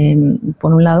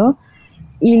 por un lado,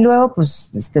 y luego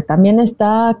pues también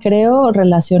está, creo,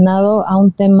 relacionado a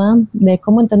un tema de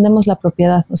cómo entendemos la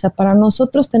propiedad. O sea, para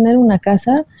nosotros tener una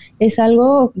casa es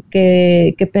algo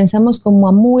que pensamos como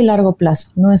a muy largo plazo,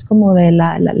 ¿no? Es como de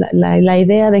la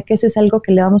idea de que ese es algo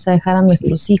que le vamos a dejar a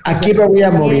nuestros hijos. Aquí me voy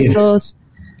a morir.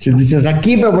 Si dices,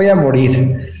 aquí me voy a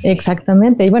morir.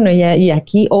 Exactamente, y bueno, y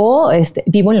aquí,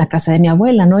 vivo en la casa de mi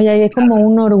abuela, ¿no? Y hay como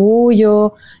un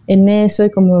orgullo en eso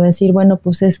y como decir, bueno,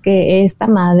 pues es que esta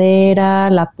madera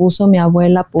la puso mi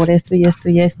abuela por esto y esto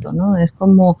y esto, ¿no? Es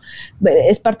como,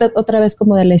 es parte otra vez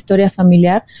como de la historia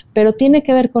familiar, pero tiene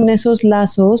que ver con esos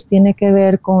lazos, tiene que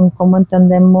ver con cómo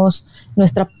entendemos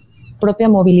nuestra propia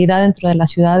movilidad dentro de las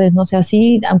ciudades, ¿no? O sea,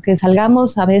 sí, aunque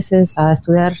salgamos a veces a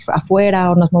estudiar afuera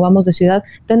o nos movamos de ciudad,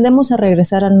 tendemos a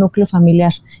regresar al núcleo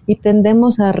familiar y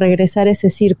tendemos a regresar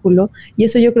ese círculo y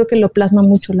eso yo creo que lo plasma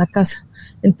mucho la casa.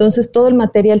 Entonces todo el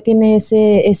material tiene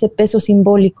ese peso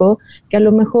simbólico que a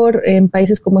lo mejor en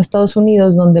países como Estados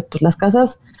Unidos, donde pues las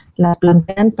casas las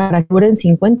plantean para que duren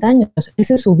 50 años,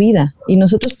 esa es su vida, y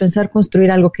nosotros pensar construir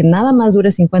algo que nada más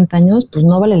dure 50 años, pues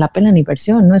no vale la pena la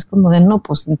inversión, no es como de no,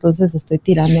 pues entonces estoy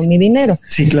tirando mi dinero.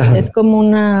 Sí, claro. Es como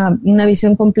una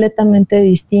visión completamente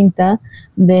distinta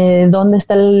de dónde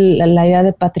está la idea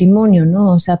de patrimonio,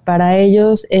 ¿no? O sea, para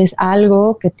ellos es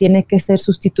algo que tiene que ser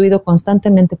sustituido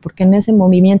constantemente porque en ese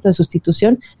movimiento de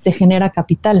sustitución se genera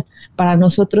capital. Para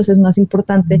nosotros es más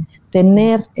importante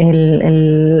tener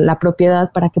la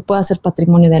propiedad para que pueda ser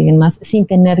patrimonio de alguien más sin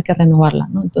tener que renovarla,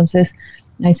 ¿no? Entonces,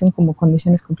 ahí son como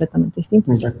condiciones completamente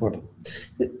distintas. De acuerdo.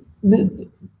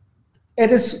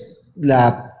 Eres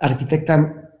la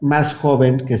arquitecta más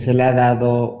joven que se le ha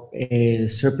dado el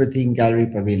Serpentine Gallery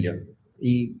Pavilion.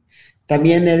 Y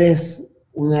también eres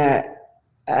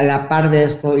a la par de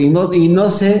esto, y no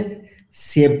sé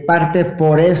si en parte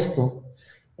por esto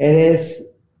eres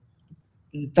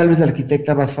tal vez la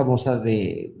arquitecta más famosa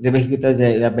de México y tal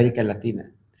vez de América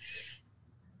Latina.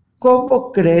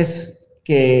 ¿Cómo crees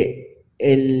que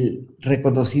el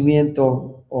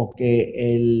reconocimiento o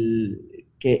que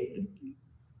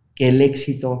el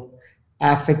éxito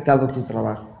ha afectado tu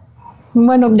trabajo?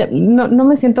 Bueno, no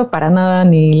me siento para nada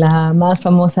ni la más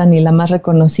famosa ni la más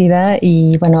reconocida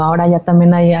y bueno, ahora ya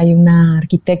también hay una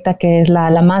arquitecta que es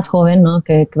la más joven, ¿no?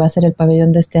 Que va a ser el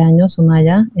pabellón de este año,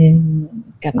 Sumaya,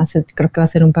 que además creo que va a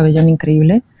ser un pabellón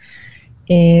increíble.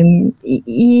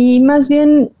 Y más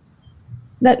bien,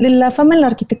 la fama en la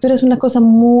arquitectura es una cosa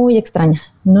muy extraña,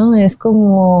 ¿no?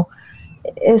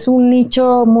 Es un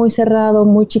nicho muy cerrado,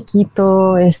 muy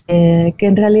chiquito, que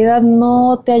en realidad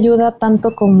no te ayuda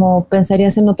tanto como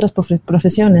pensarías en otras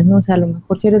profesiones, ¿no? O sea, a lo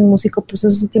mejor si eres músico, pues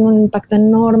eso sí tiene un impacto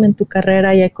enorme en tu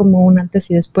carrera y hay como un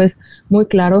antes y después muy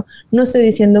claro. No estoy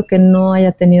diciendo que no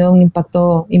haya tenido un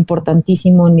impacto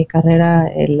importantísimo en mi carrera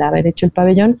el haber hecho el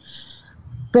pabellón,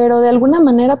 pero de alguna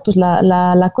manera pues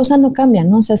la cosa no cambia,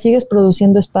 ¿no? O sea, sigues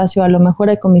produciendo espacio, a lo mejor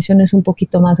hay comisiones un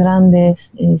poquito más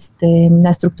grandes, la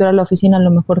estructura de la oficina a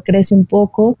lo mejor crece un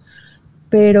poco,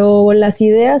 pero las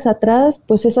ideas atrás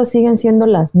pues esas siguen siendo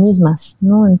las mismas,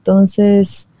 ¿no?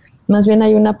 Entonces, más bien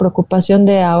hay una preocupación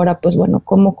de ahora, pues bueno,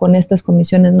 cómo con estas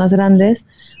comisiones más grandes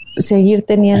seguir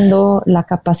teniendo la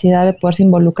capacidad de poderse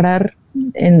involucrar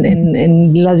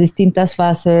en las distintas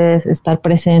fases, estar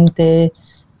presente,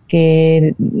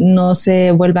 que no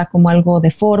se vuelva como algo de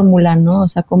fórmula, ¿no? O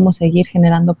sea, cómo seguir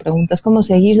generando preguntas, cómo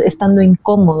seguir estando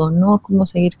incómodo, ¿no? Cómo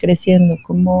seguir creciendo,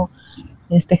 cómo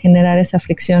generar esa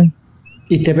fricción.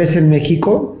 ¿Y te ves en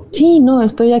México? Sí, no,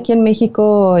 estoy aquí en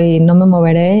México y no me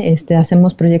moveré,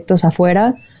 hacemos proyectos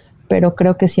afuera, pero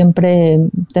creo que siempre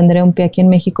tendré un pie aquí en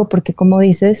México porque como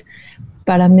dices,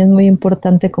 para mí es muy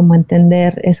importante como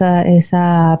entender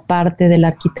esa parte de la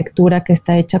arquitectura que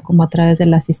está hecha como a través de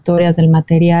las historias, del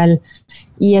material,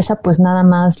 y esa pues nada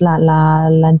más la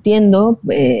entiendo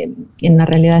en la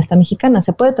realidad esta mexicana.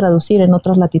 Se puede traducir en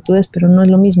otras latitudes, pero no es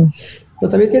lo mismo. Pero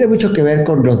también tiene mucho que ver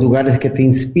con los lugares que te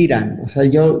inspiran. O sea,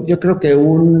 yo creo que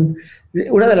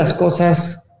una de las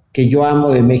cosas que yo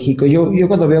amo de México, yo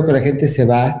cuando veo que la gente se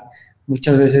va,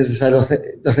 muchas veces, o sea,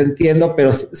 los entiendo,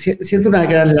 pero siento una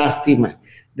gran lástima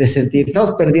de sentir.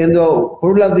 Estamos perdiendo,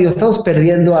 por un lado digo, estamos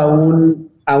perdiendo a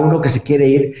uno que se quiere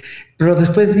ir, pero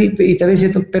después, y también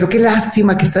siento, pero qué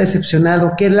lástima que está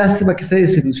decepcionado, qué lástima que está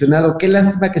desilusionado, qué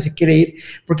lástima que se quiere ir,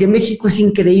 porque México es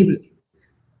increíble.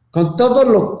 Con todo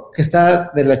lo que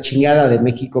está de la chingada de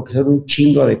México, que son un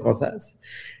chingo de cosas,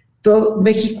 todo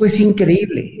México es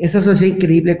increíble, esa sociedad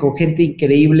increíble, con gente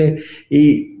increíble,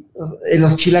 y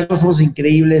los chilangos somos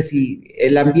increíbles, y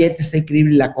el ambiente está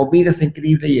increíble, la comida está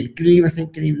increíble, y el clima está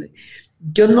increíble.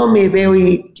 Yo no me veo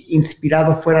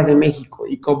inspirado fuera de México,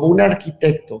 y como un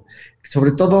arquitecto,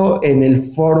 sobre todo en el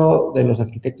foro de los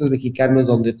arquitectos mexicanos,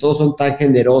 donde todos son tan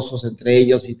generosos entre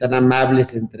ellos y tan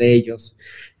amables entre ellos,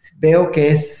 veo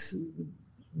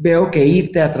que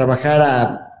irte a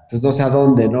trabajar pues no sé a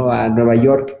dónde, ¿no? A Nueva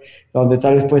York, donde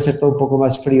tal vez puede ser todo un poco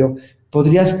más frío,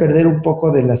 podrías perder un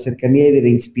poco de la cercanía y de la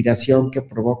inspiración que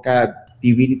provoca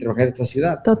vivir y trabajar en esta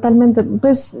ciudad. Totalmente.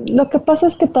 Pues lo que pasa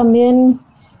es que también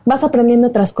vas aprendiendo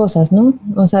otras cosas, ¿no?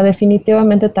 O sea,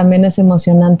 definitivamente también es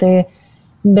emocionante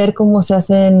ver cómo se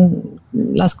hacen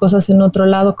las cosas en otro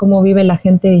lado, cómo vive la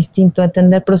gente distinto,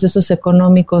 entender procesos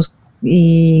económicos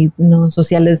y no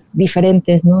sociales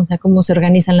diferentes, ¿no? O sea, cómo se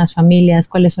organizan las familias,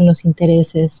 cuáles son los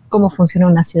intereses, cómo funciona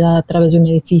una ciudad a través de un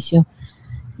edificio.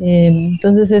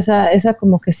 Entonces esa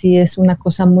como que sí es una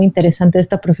cosa muy interesante de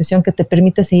esta profesión que te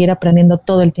permite seguir aprendiendo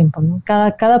todo el tiempo, ¿no?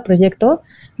 Cada proyecto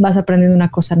vas aprendiendo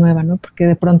una cosa nueva, ¿no? Porque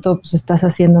de pronto pues, estás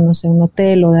haciendo, no sé, un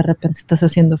hotel, o de repente estás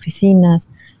haciendo oficinas,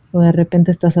 o de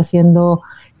repente estás haciendo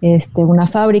una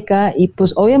fábrica, y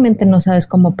pues obviamente no sabes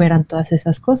cómo operan todas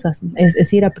esas cosas.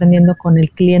 Es ir aprendiendo con el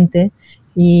cliente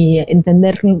y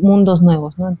entender mundos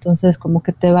nuevos, ¿no? Entonces como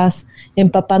que te vas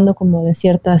empapando como de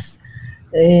ciertas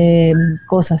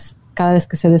cosas cada vez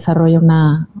que se desarrolla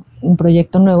un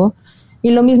proyecto nuevo.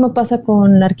 Y lo mismo pasa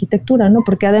con la arquitectura, ¿no?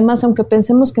 Porque además, aunque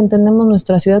pensemos que entendemos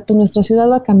nuestra ciudad, pues nuestra ciudad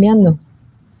va cambiando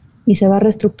y se va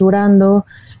reestructurando,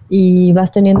 y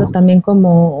vas teniendo también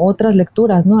como otras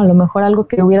lecturas, ¿no? A lo mejor algo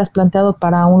que hubieras planteado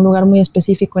para un lugar muy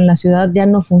específico en la ciudad ya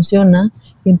no funciona,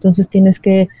 y entonces tienes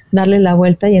que darle la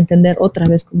vuelta y entender otra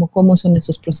vez cómo son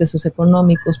esos procesos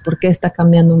económicos, por qué está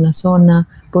cambiando una zona,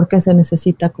 por qué se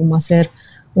necesita como hacer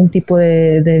un tipo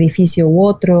de edificio u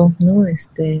otro, ¿no?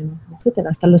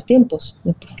 Etcétera, hasta los tiempos,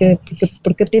 ¿no?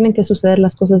 ¿Por qué tienen que suceder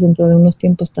las cosas dentro de unos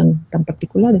tiempos tan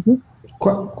particulares, ¿no?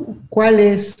 ¿Cuál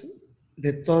es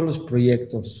de todos los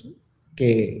proyectos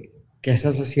que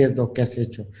estás haciendo, que has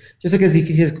hecho? Yo sé que es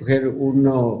difícil escoger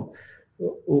uno,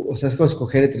 o sea, es como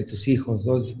escoger entre tus hijos,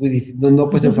 ¿no? Es muy difícil, no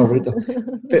puede ser un favorito.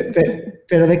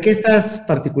 Pero ¿de qué estás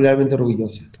particularmente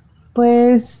orgullosa?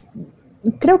 Pues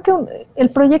Creo que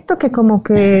el proyecto que como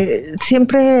que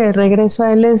siempre regreso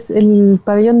a él es el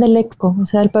Pabellón del Eco. O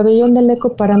sea, el Pabellón del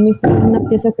Eco para mí fue una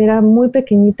pieza que era muy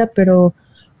pequeñita, pero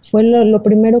fue lo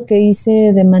primero que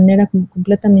hice de manera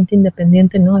completamente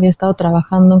independiente, ¿no? Había estado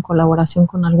trabajando en colaboración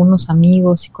con algunos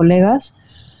amigos y colegas.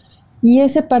 Y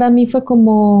ese para mí fue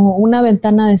como una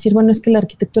ventana a decir, bueno, es que la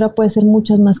arquitectura puede ser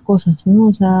muchas más cosas, ¿no?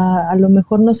 O sea, a lo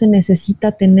mejor no se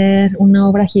necesita tener una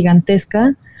obra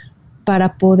gigantesca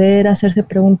para poder hacerse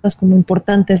preguntas como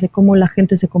importantes de cómo la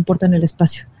gente se comporta en el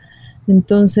espacio.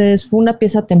 Entonces fue una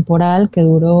pieza temporal que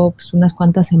duró pues, unas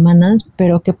cuantas semanas,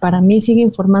 pero que para mí sigue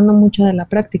informando mucho de la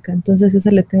práctica. Entonces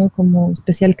eso le tengo como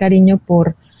especial cariño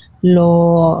por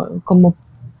lo como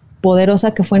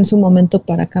poderosa que fue en su momento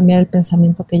para cambiar el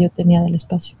pensamiento que yo tenía del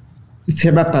espacio. ¿Se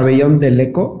llama Pabellón del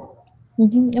Eco?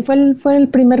 Fue el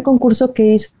primer concurso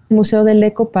que hizo el Museo del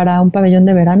Eco para un pabellón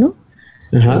de verano.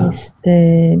 Ajá.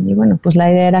 Y bueno, pues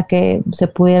la idea era que se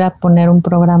pudiera poner un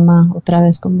programa otra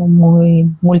vez como muy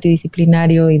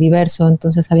multidisciplinario y diverso.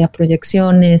 Entonces había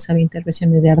proyecciones, había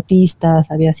intervenciones de artistas,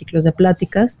 había ciclos de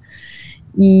pláticas.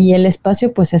 Y el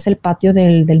espacio pues es el patio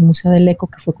del Museo del Eco,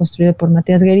 que fue construido por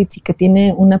Matías Geritz y que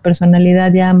tiene una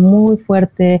personalidad ya muy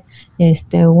fuerte,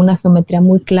 una geometría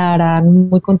muy clara,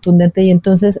 muy contundente, y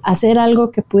entonces hacer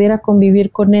algo que pudiera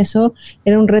convivir con eso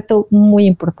era un reto muy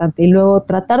importante. Y luego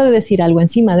tratar de decir algo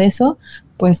encima de eso,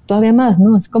 pues todavía más,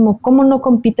 ¿no? Es como, ¿cómo no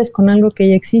compites con algo que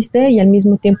ya existe y al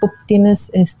mismo tiempo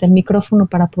tienes el micrófono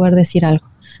para poder decir algo?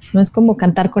 No es como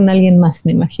cantar con alguien más,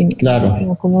 me imagino. Claro.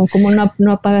 Es como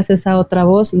no apagas esa otra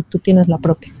voz y tú tienes la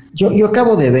propia. Yo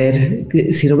acabo de ver,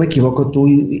 si no me equivoco, tú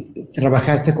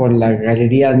trabajaste con la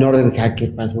Galería Northern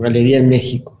Hackerpass, su galería en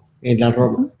México, en la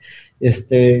Roma,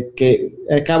 que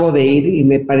acabo de ir y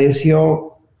me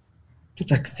pareció,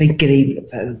 puta, que está increíble. O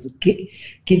sea, qué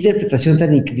interpretación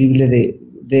tan increíble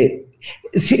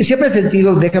siempre he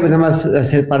sentido, déjame nada más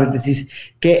hacer paréntesis,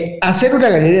 que hacer una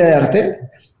galería de arte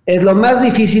es lo más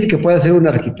difícil que puede hacer un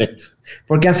arquitecto,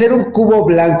 porque hacer un cubo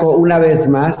blanco una vez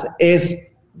más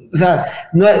o sea,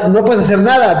 no puedes hacer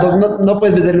nada, no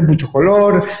puedes meterle mucho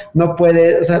color, no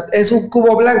puedes, o sea, es un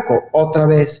cubo blanco, otra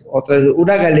vez.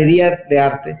 Una galería de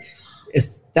arte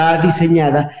está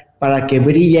diseñada para que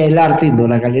brille el arte y no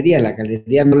la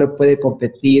galería no le puede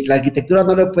competir, la arquitectura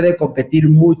no le puede competir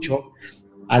mucho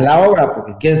a la obra,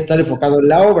 porque quieres estar enfocado en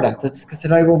la obra, entonces tienes que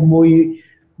hacer algo muy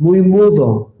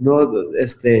mudo, ¿no?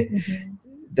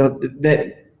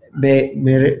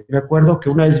 Me acuerdo que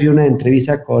una vez vi una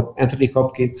entrevista con Anthony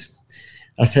Hopkins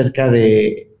acerca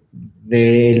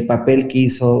del papel que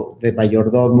hizo de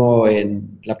mayordomo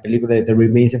en la película de The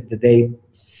Remains of the Day,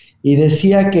 y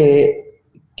decía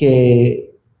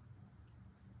que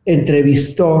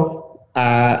entrevistó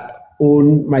a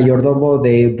un mayordomo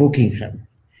de Buckingham,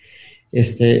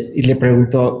 y le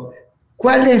preguntó,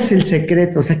 ¿cuál es el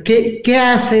secreto? O sea, ¿qué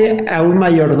hace a un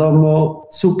mayordomo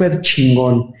súper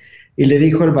chingón? Y le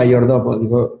dijo el mayordomo,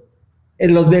 digo,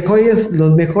 en los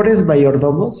mejores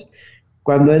mayordomos,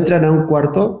 cuando entran a un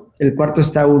cuarto, el cuarto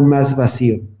está aún más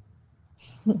vacío.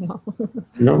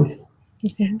 ¿No?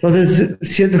 Entonces,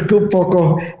 siento que un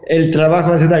poco el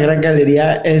trabajo de hacer una gran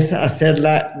galería es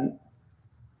hacerla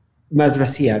más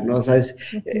vacía, ¿no? O sea, es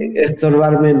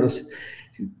estorbar menos.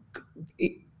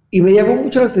 Y me llamó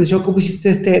mucho la atención cómo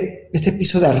hiciste este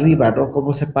piso de arriba, ¿no?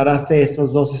 Cómo separaste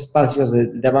estos dos espacios,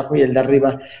 de abajo y el de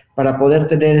arriba, para poder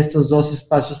tener estos dos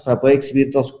espacios, para poder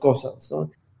exhibir dos cosas, ¿no?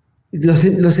 Lo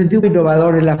sentí muy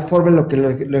innovador en la forma en la que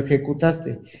lo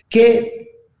ejecutaste.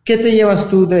 ¿Qué te llevas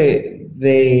tú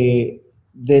de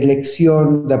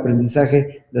lección, de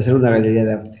aprendizaje de hacer una galería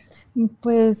de arte?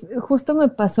 Pues justo me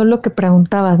pasó lo que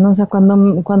preguntabas, ¿no? O sea,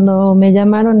 cuando me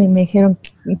llamaron y me dijeron,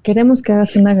 queremos que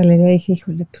hagas una galería, dije,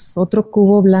 híjole, pues otro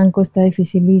cubo blanco está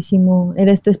dificilísimo.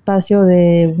 Era este espacio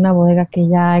de una bodega que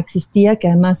ya existía, que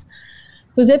además,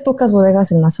 pues ya hay pocas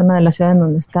bodegas en la zona de la ciudad en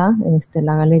donde está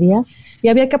la galería, y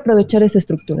había que aprovechar esa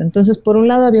estructura. Entonces, por un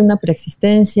lado había una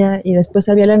preexistencia y después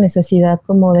había la necesidad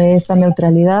como de esta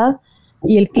neutralidad.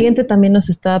 Y el cliente también nos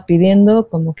estaba pidiendo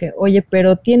como que, oye,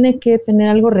 pero tiene que tener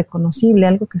algo reconocible,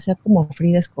 algo que sea como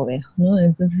Frida Escobedo, ¿no?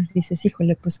 Entonces dices,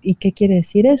 híjole, pues, ¿y qué quiere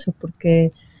decir eso?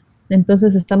 Porque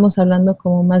entonces estamos hablando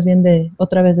como más bien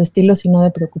otra vez de estilos y no de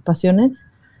preocupaciones.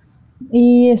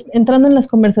 Y entrando en las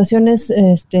conversaciones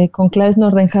con Claes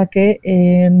Nordenhake,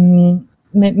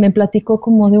 me platicó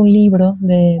como de un libro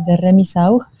de Remy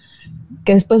Saug,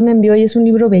 que después me envió, y es un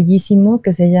libro bellísimo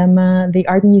que se llama The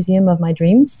Art Museum of My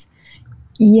Dreams.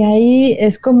 Y ahí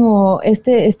es como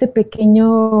este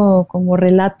pequeño como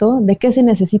relato de qué se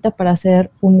necesita para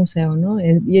hacer un museo, ¿no?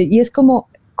 Y es como,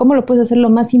 ¿cómo lo puedes hacer lo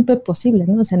más simple posible,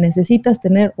 ¿no? O sea, necesitas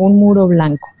tener un muro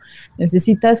blanco.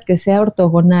 necesitas que sea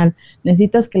ortogonal,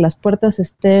 necesitas que las puertas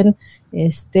estén,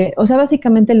 o sea,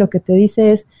 básicamente lo que te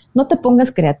dice es, no te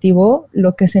pongas creativo,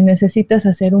 lo que se necesita es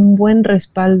hacer un buen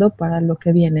respaldo para lo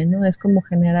que viene, ¿no? Es como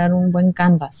generar un buen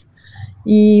canvas.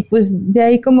 Y pues de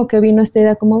ahí como que vino esta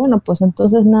idea como, bueno, pues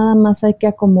entonces nada más hay que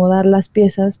acomodar las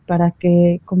piezas para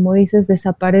que, como dices,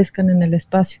 desaparezcan en el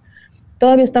espacio.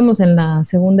 Todavía estamos en la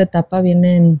segunda etapa,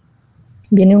 viene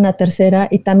una tercera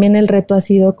y también el reto ha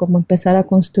sido como empezar a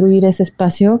construir ese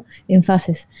espacio en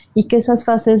fases y que esas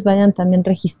fases vayan también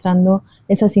registrando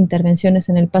esas intervenciones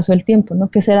en el paso del tiempo, ¿no?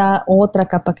 Que será otra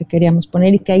capa que queríamos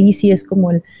poner y que ahí sí es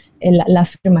como la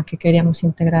firma que queríamos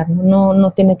integrar, ¿no?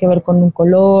 No tiene que ver con un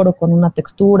color o con una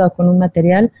textura o con un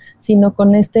material, sino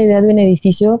con esta idea de un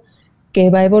edificio que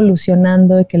va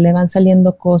evolucionando y que le van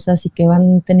saliendo cosas y que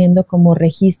van teniendo como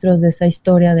registros de esa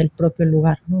historia del propio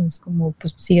lugar, ¿no? Es como,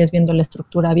 pues sigues viendo la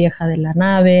estructura vieja de la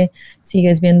nave,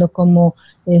 sigues viendo cómo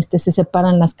se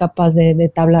separan las capas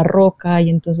de tabla roca y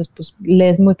entonces pues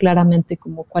lees muy claramente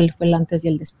como cuál fue el antes y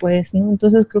el después, ¿no?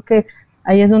 Entonces creo que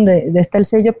ahí es donde está el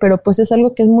sello, pero pues es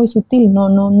algo que es muy sutil, no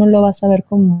lo vas a ver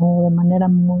como de manera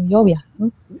muy obvia,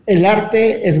 ¿no? El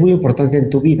arte es muy importante en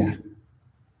tu vida.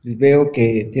 Veo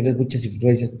que tienes muchas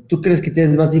influencias. ¿Tú crees que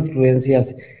tienes más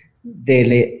influencias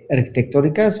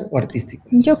arquitectónicas o artísticas?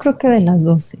 Yo creo que de las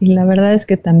dos. Y la verdad es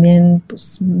que también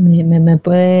pues, me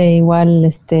puede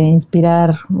igual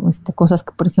inspirar cosas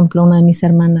que, por ejemplo, una de mis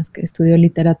hermanas que estudió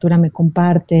literatura me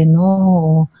comparte,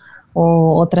 ¿no?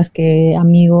 O otras que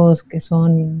amigos que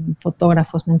son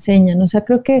fotógrafos me enseñan. O sea,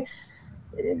 creo que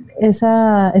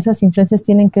esas influencias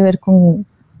tienen que ver con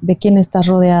de quién estás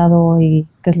rodeado y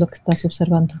qué es lo que estás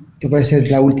observando. Te voy a hacer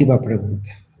la última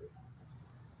pregunta.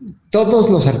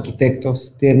 Todos los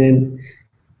arquitectos tienen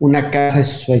una casa de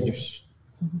sus sueños,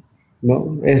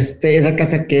 ¿no? Esa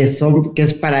casa que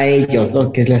es para ellos,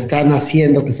 ¿no? Que la están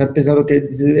haciendo, que están pensando que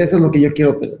eso es lo que yo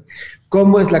quiero tener.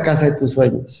 ¿Cómo es la casa de tus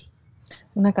sueños?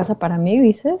 ¿Una casa para mí,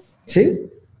 dices?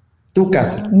 ¿Sí? Tu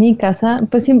casa. Mi casa,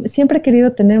 pues siempre he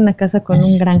querido tener una casa con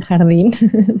un gran jardín.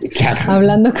 Claro.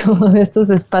 Hablando como de estos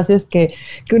espacios que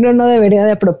uno no debería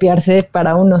de apropiarse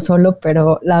para uno solo,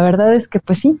 pero la verdad es que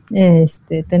pues sí,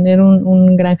 tener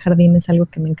un gran jardín es algo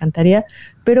que me encantaría.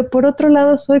 Pero por otro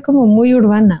lado soy como muy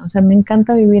urbana, o sea, me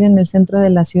encanta vivir en el centro de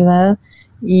la ciudad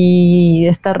y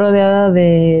estar rodeada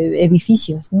de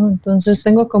edificios, ¿no? Entonces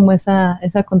tengo como esa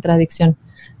contradicción.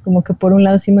 Como que por un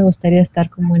lado sí me gustaría estar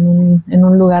como en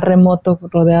un lugar remoto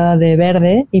rodeada de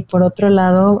verde y por otro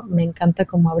lado me encanta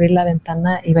como abrir la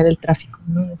ventana y ver el tráfico,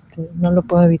 ¿no? No lo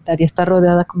puedo evitar y estar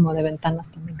rodeada como de ventanas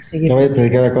también. Te voy a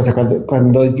platicar una cosa,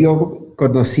 cuando yo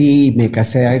conocí y me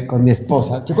casé con mi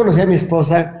esposa, yo conocí a mi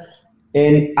esposa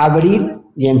en abril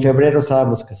y en febrero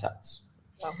estábamos casados.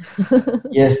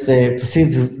 Y pues sí,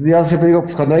 yo siempre digo,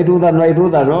 pues cuando hay duda, no hay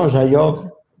duda, ¿no? O sea,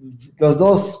 los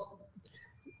dos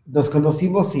nos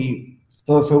conocimos y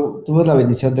tuve la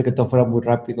bendición de que todo fuera muy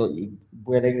rápido y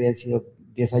buena y han sido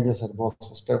 10 años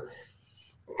hermosos, pero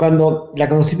cuando la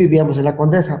conocí vivíamos en la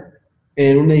Condesa,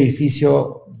 en un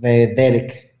edificio de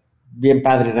Derek, bien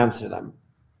padre en Ámsterdam.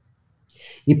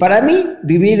 Y para mí,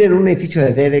 vivir en un edificio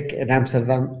de Derek en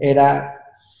Ámsterdam era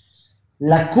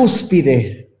la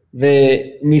cúspide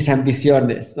de mis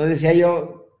ambiciones. Entonces decía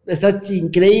yo, está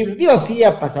increíble, Dios sí,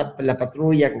 a pasar la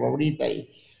patrulla como ahorita y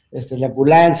la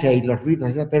ambulancia y los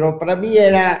ruidos, pero para mí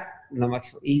era lo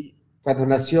máximo. Y cuando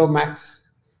nació Max,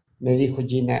 me dijo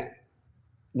Gina,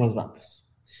 nos vamos.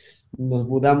 Nos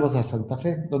mudamos a Santa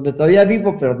Fe, donde todavía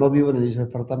vivo, pero no vivo en el mismo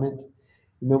departamento.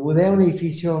 Y me mudé a un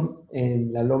edificio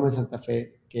en la Loma de Santa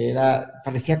Fe, que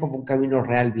parecía como un camino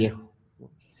real viejo.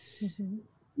 Uh-huh.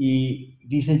 Y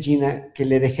dice Gina que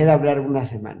le dejé de hablar una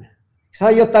semana.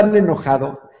 Estaba yo tan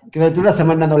enojado que durante una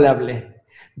semana no le hablé.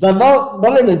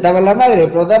 No le mentaba a la madre,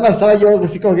 pero nada más estaba yo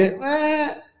así como que,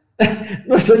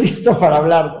 no estoy listo para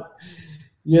hablar.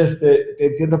 Y te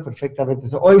entiendo perfectamente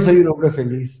eso. Hoy soy un hombre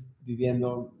feliz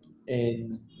viviendo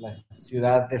en la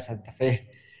ciudad de Santa Fe,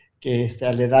 que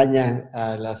aledaña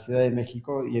a la Ciudad de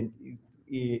México.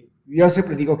 Y yo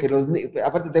siempre digo que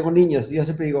aparte tengo niños, yo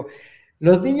siempre digo,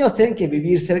 los niños tienen que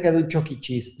vivir cerca de un Chuck E.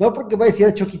 Cheese. No porque voy a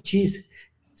decir Chuck E. Cheese,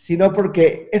 sino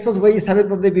porque esos güeyes saben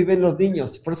dónde viven los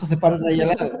niños, por eso se paran ahí al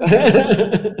lado.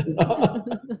 ¿No?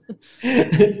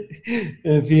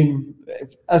 En fin,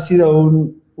 ha sido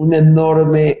un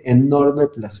enorme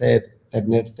placer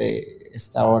tenerte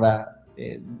esta hora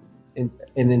en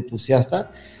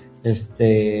Entusiasta.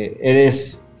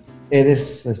 Eres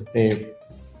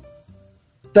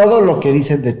todo lo que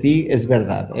dicen de ti es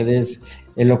verdad. Eres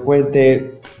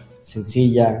elocuente,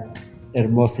 sencilla,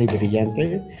 hermosa y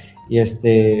brillante. y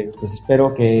pues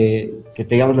espero que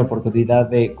tengamos la oportunidad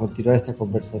de continuar esta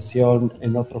conversación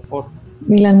en otro foro.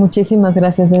 Milan, muchísimas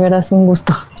gracias, de veras un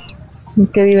gusto.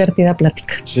 Qué divertida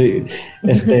plática. Sí,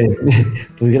 pues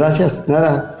gracias,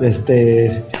 nada,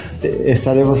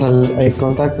 estaremos en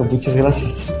contacto, muchas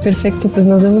gracias. Perfecto, pues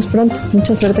nos vemos pronto,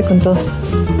 mucha suerte con todo.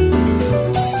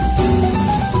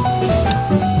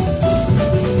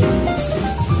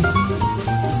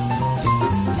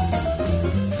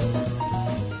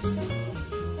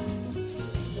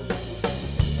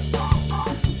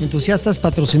 Entusiastas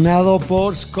patrocinado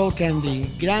por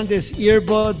Skullcandy. Grandes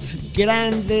earbuds,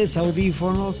 grandes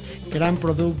audífonos, gran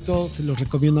producto, se los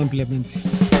recomiendo ampliamente.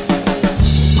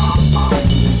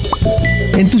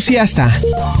 Entusiasta,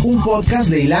 un podcast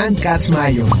de Ilan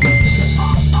Katz-Mayo.